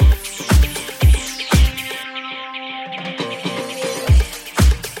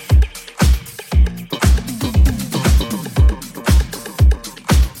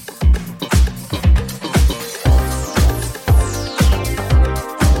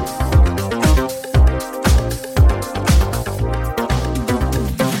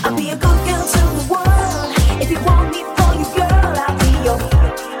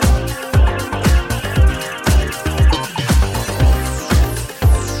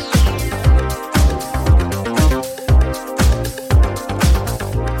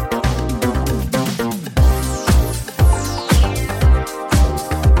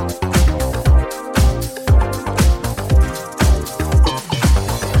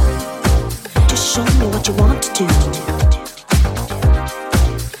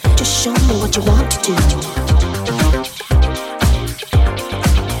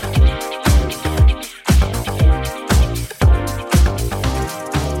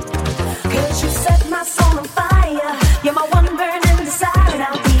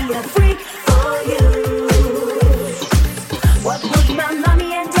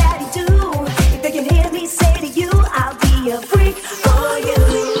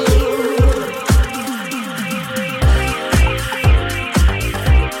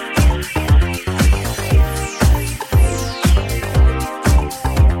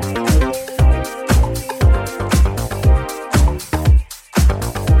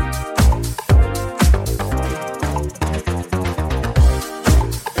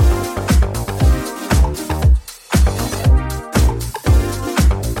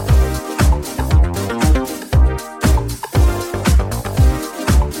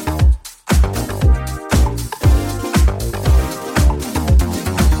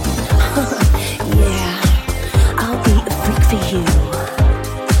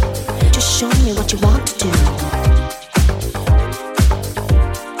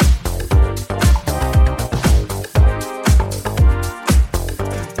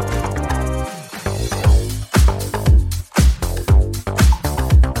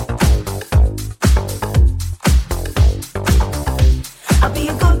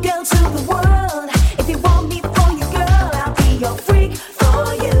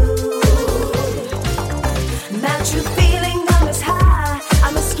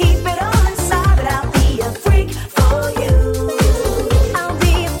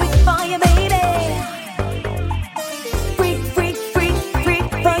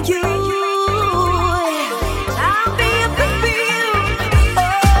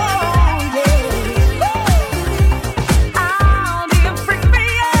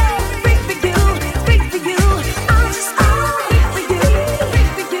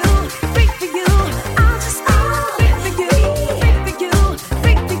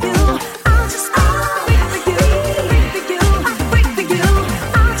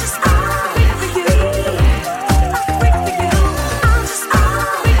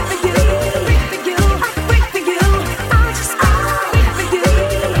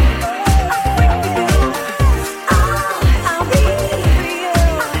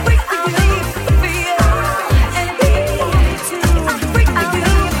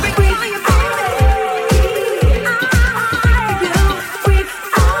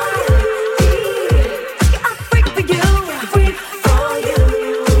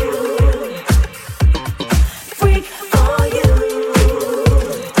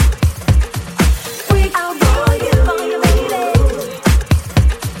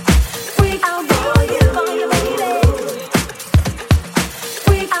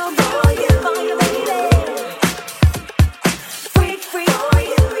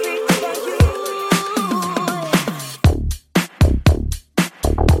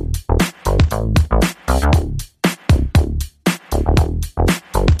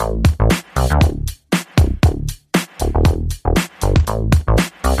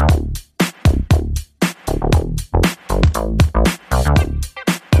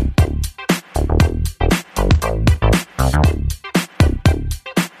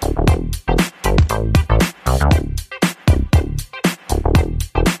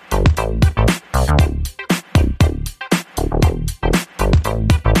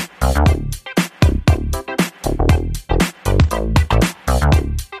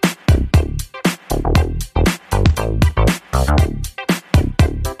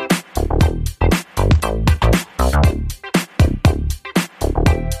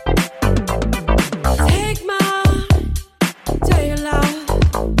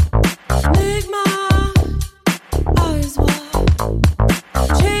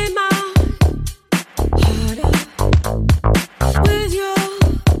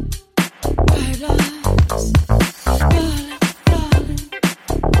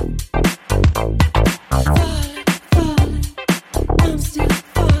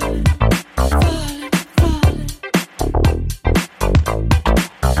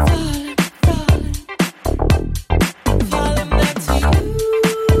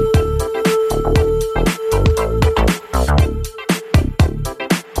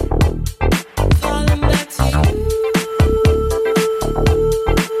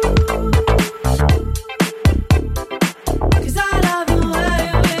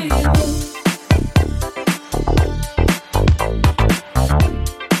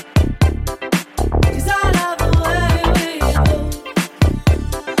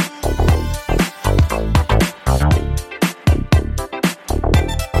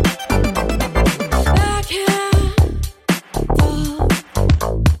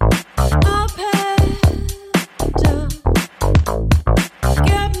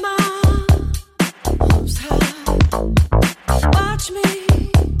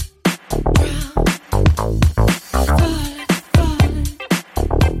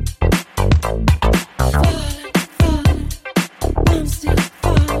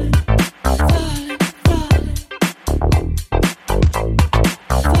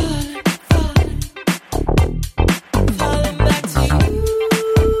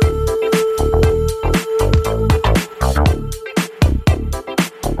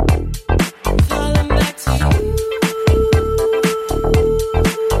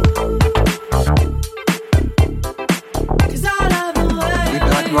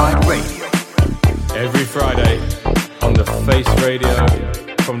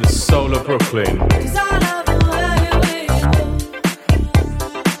 Brooklyn.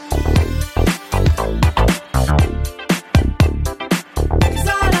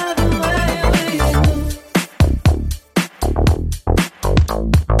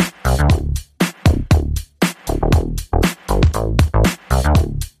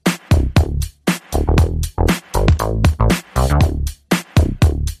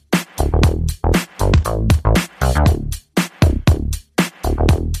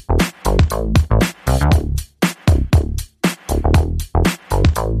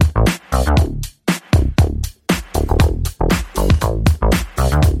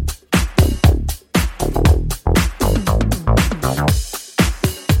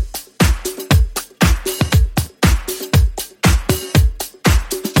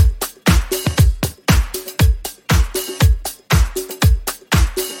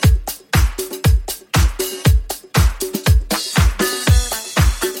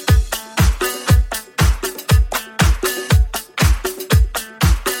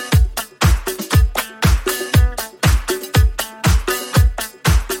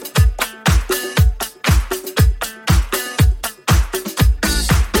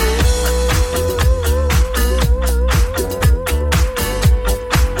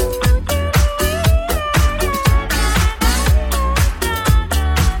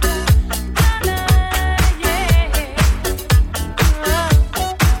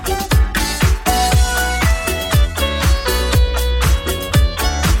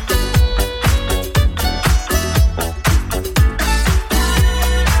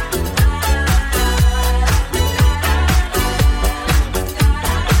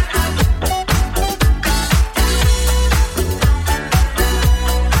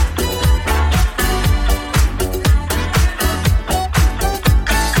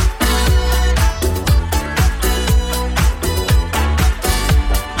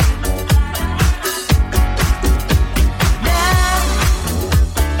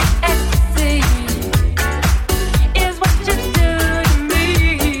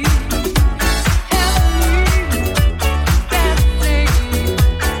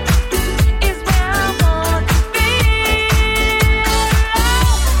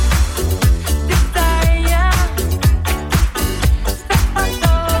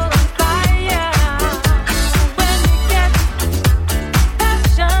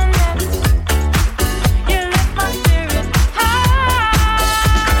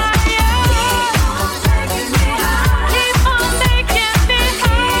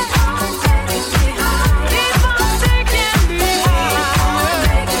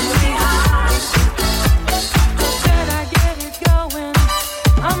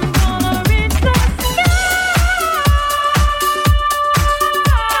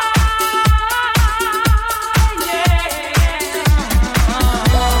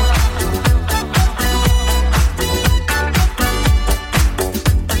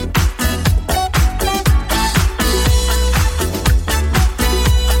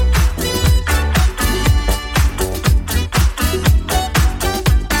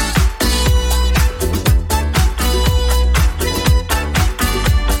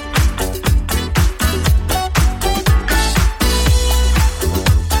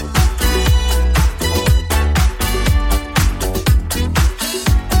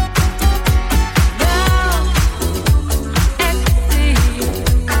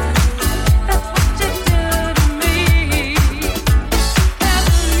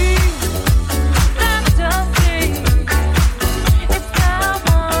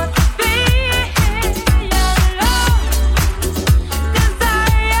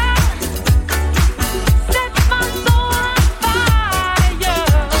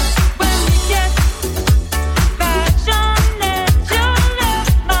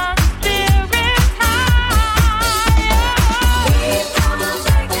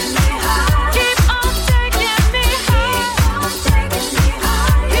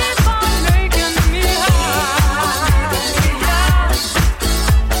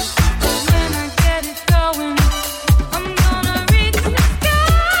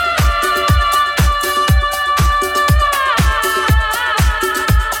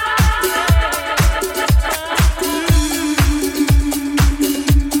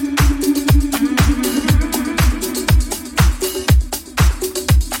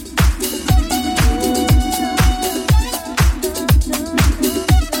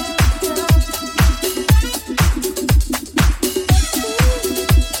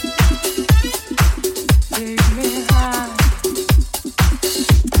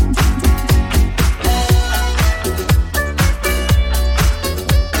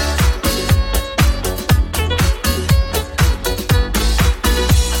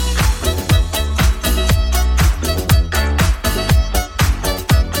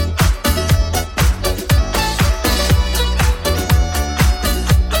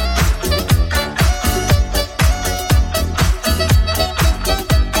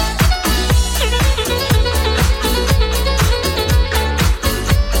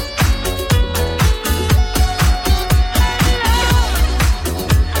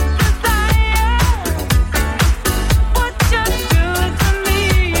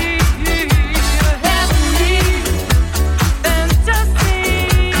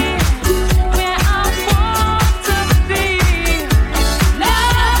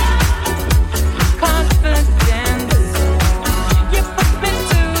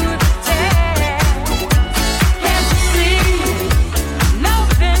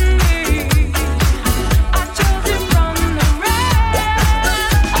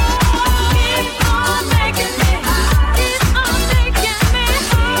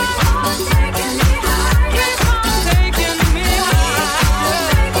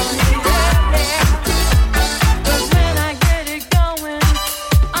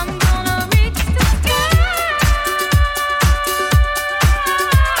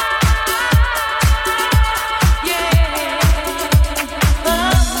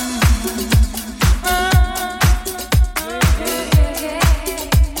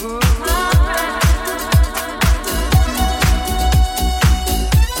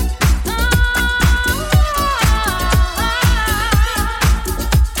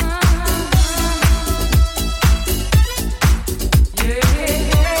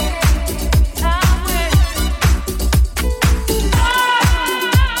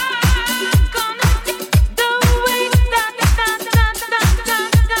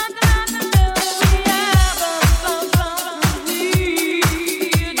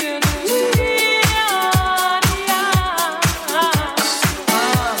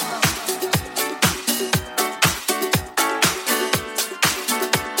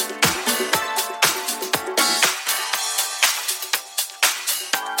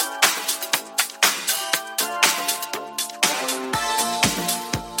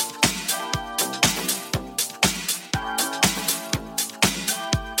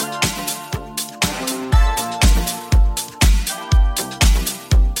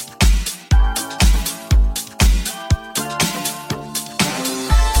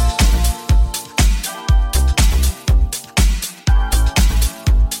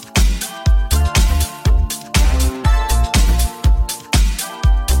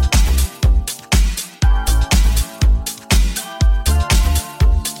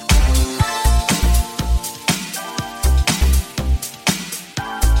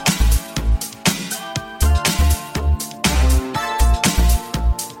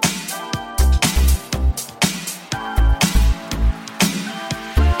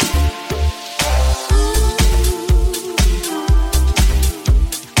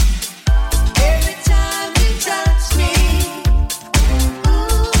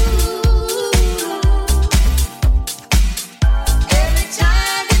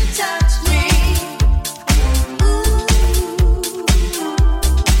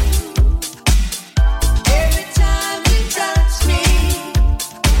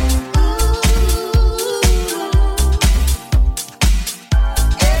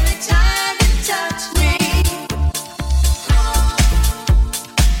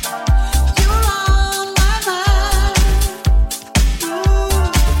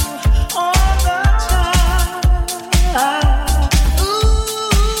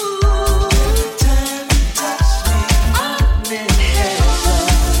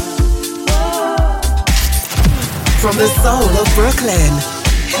 From the soul of Brooklyn,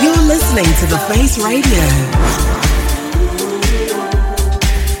 you're listening to The Face Radio.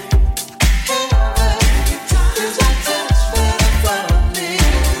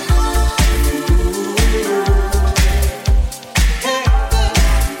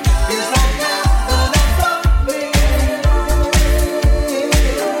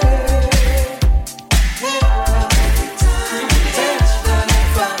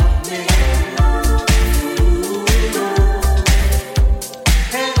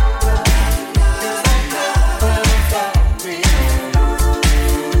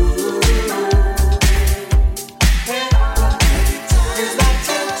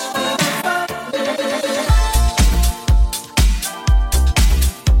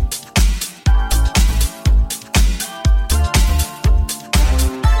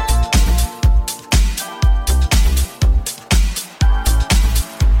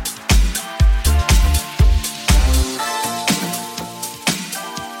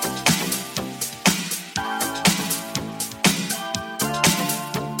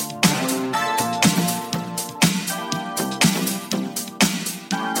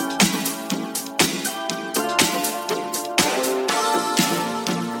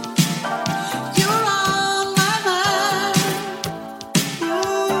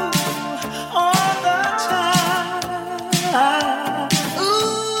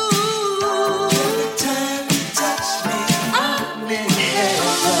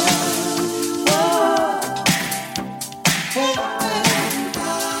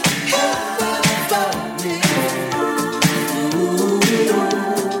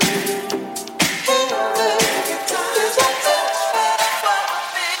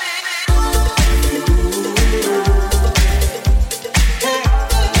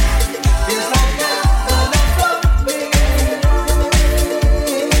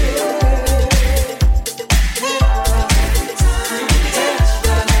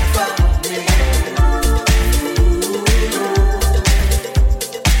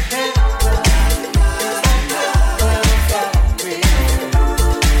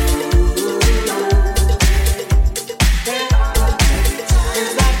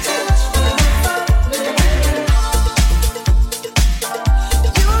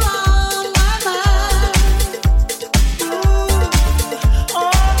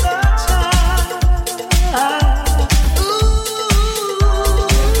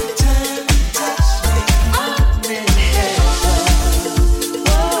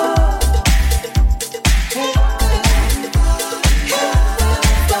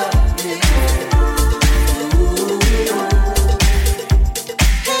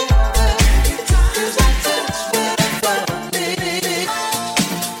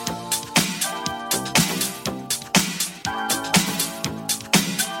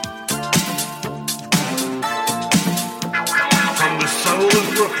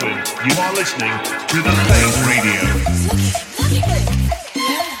 You are listening to The Face Radio.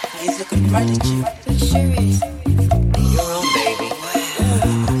 He's looking right at you. He sure is. Your own baby.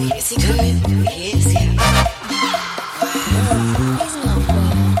 Wow. Is he good? He is, yeah. Wow. He's a little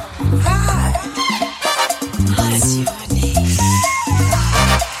boy. Hi. What's your name?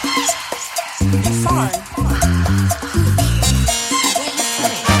 You're foreign. Where you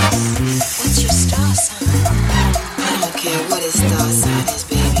from? What's your star sign? I don't care what his star sign is,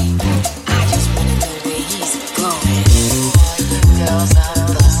 baby. I just want to know where he's going. Girls are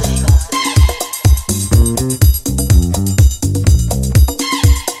buzzing.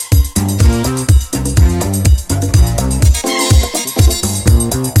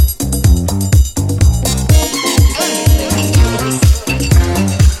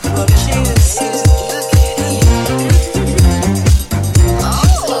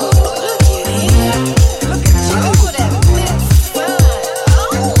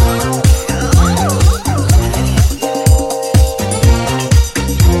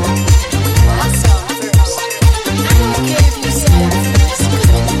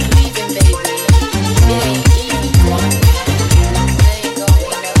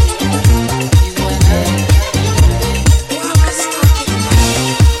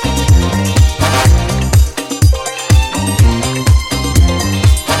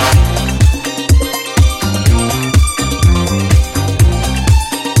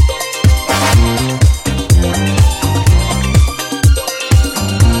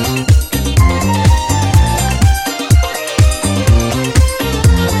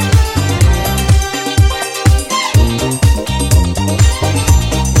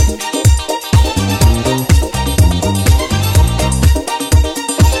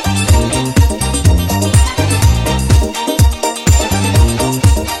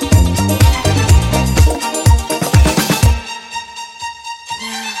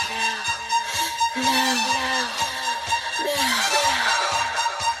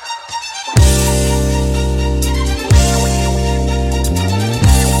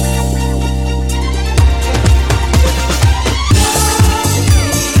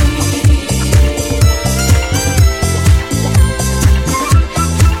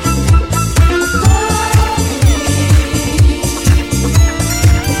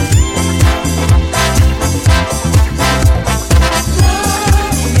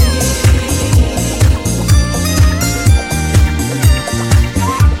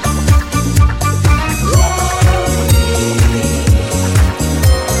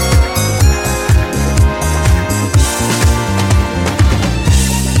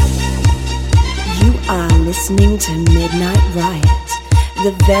 listening to Midnight Riot,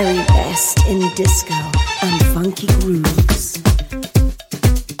 the very best in disco and funky grooves.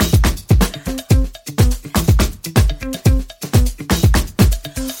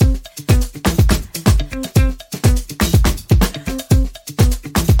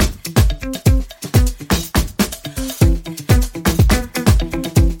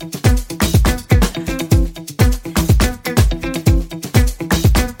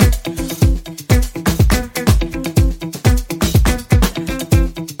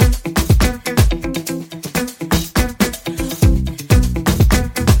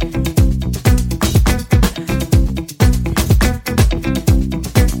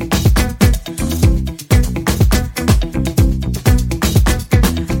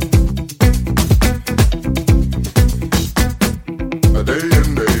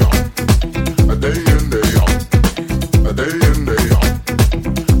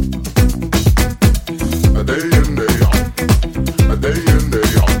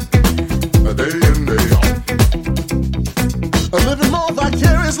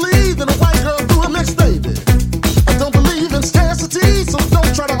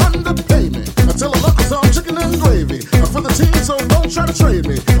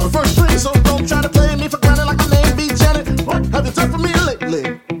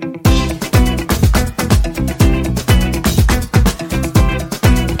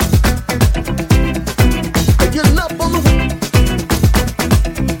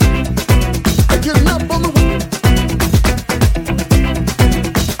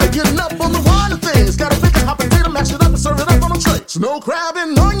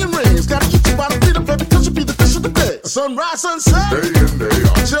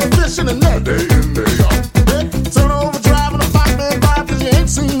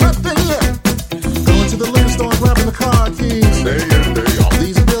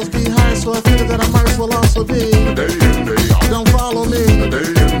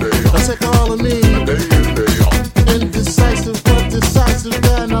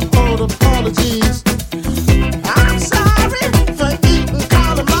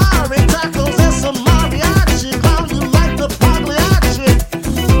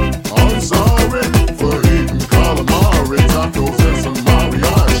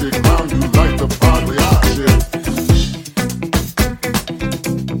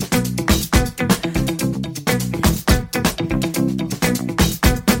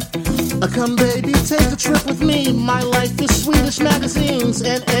 Come baby, take a trip with me. My life is Swedish magazines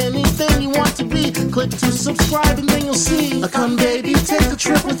and anything you want to be. Click to subscribe and then you'll see. Come baby, take a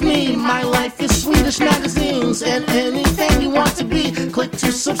trip with me. My life is Swedish magazines and anything you want to be. Click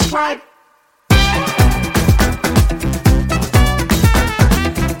to subscribe.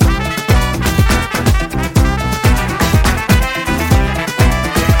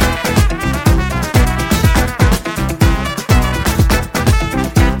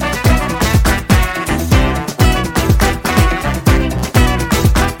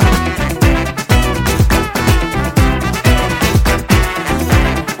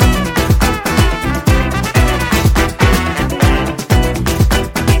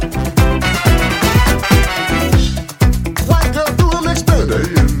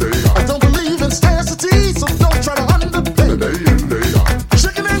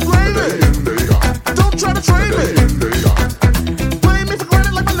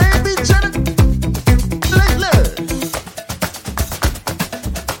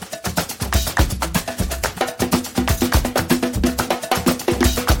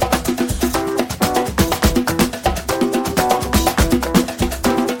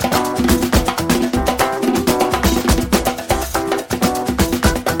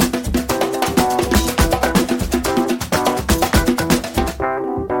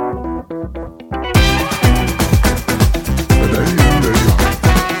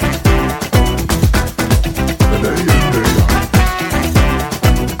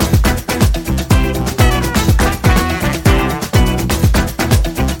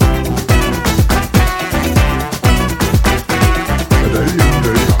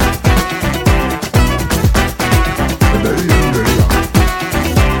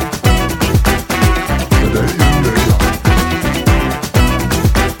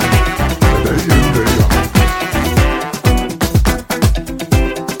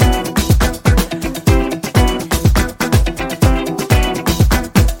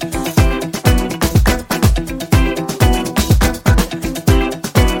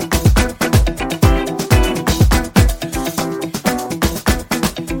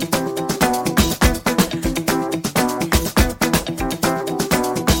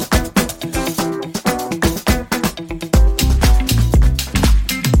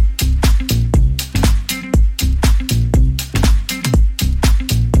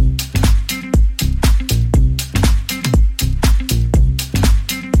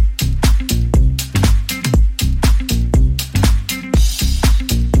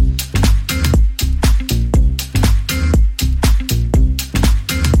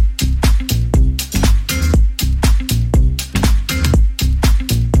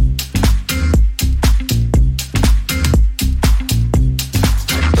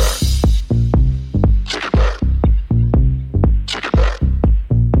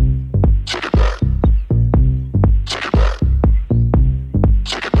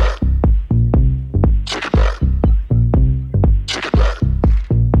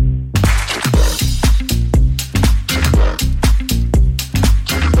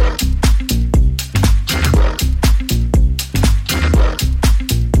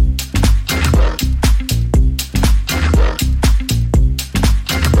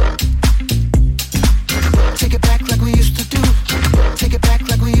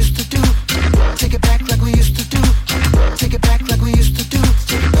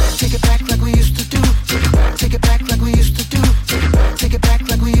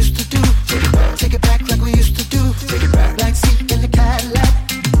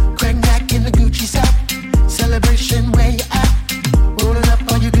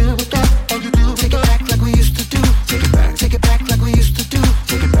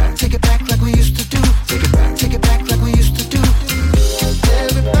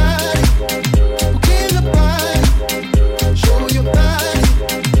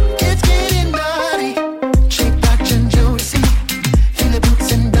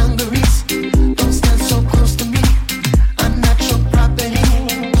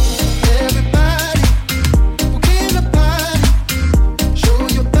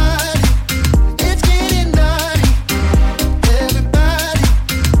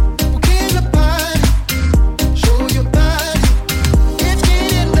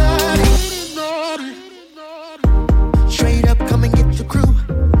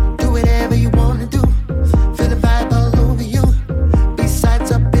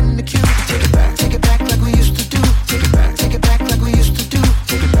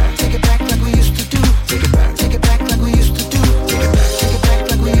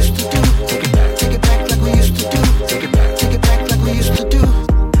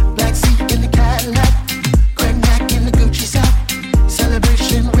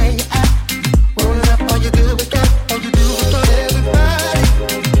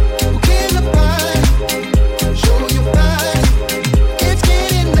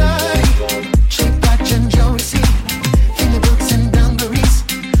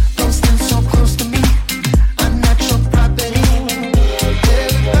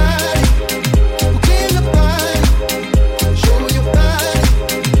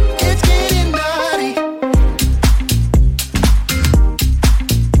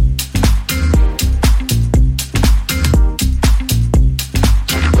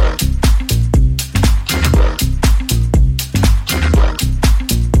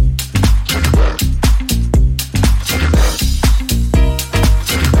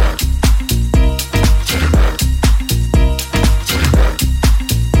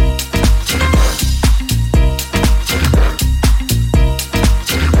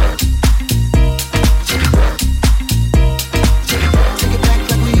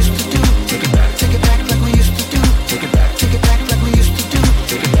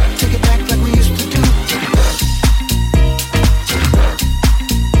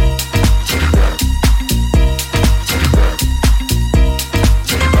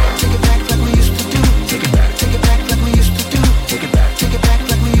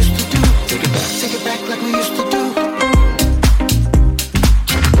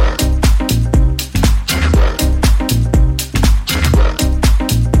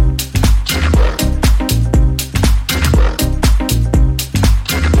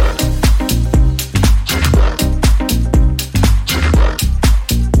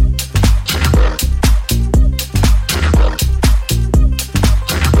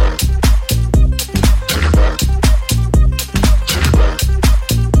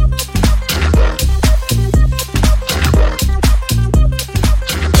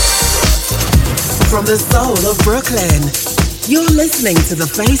 From the soul of Brooklyn, you're listening to The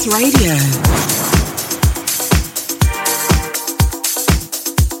Face Radio.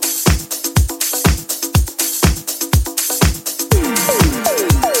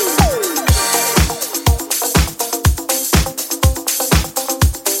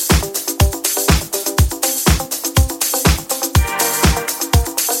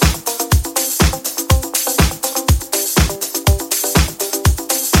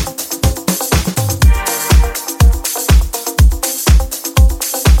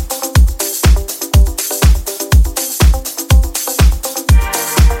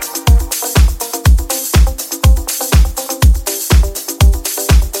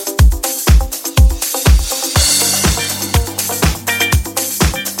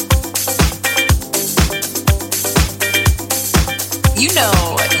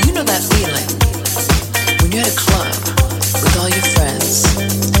 You know that feeling when you're at a club with all your friends.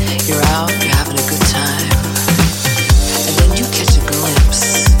 You're out, you're having a good time, and then you catch a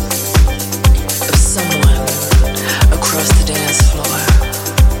glimpse of someone across the dance floor,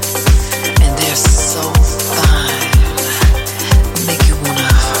 and they're so fine, they make you wanna.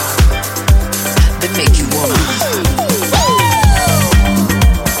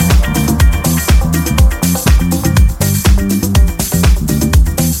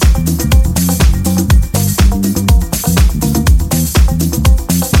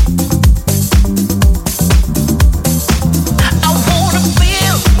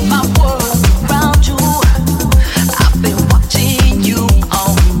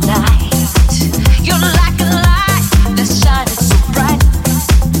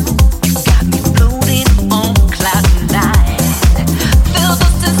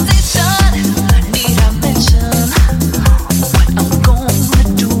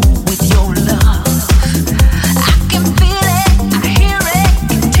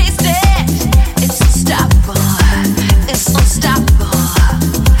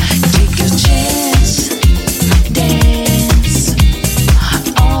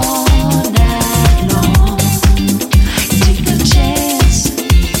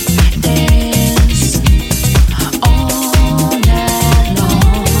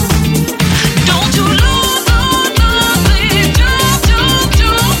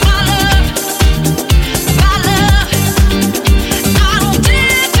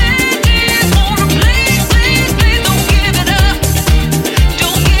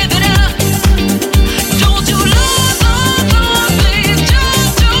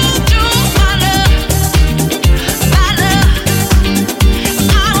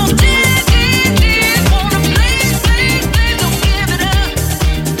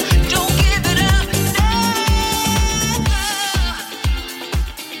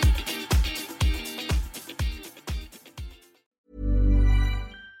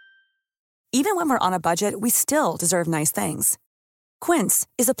 Even when we're on a budget, we still deserve nice things. Quince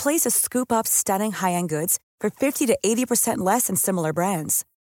is a place to scoop up stunning high-end goods for 50 to 80% less than similar brands.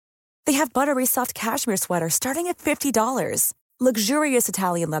 They have buttery soft cashmere sweaters starting at $50, luxurious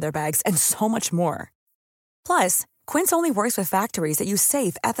Italian leather bags, and so much more. Plus, Quince only works with factories that use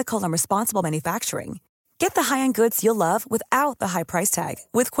safe, ethical, and responsible manufacturing. Get the high-end goods you'll love without the high price tag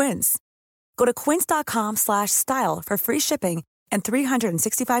with Quince. Go to quince.com/style for free shipping and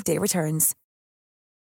 365-day returns.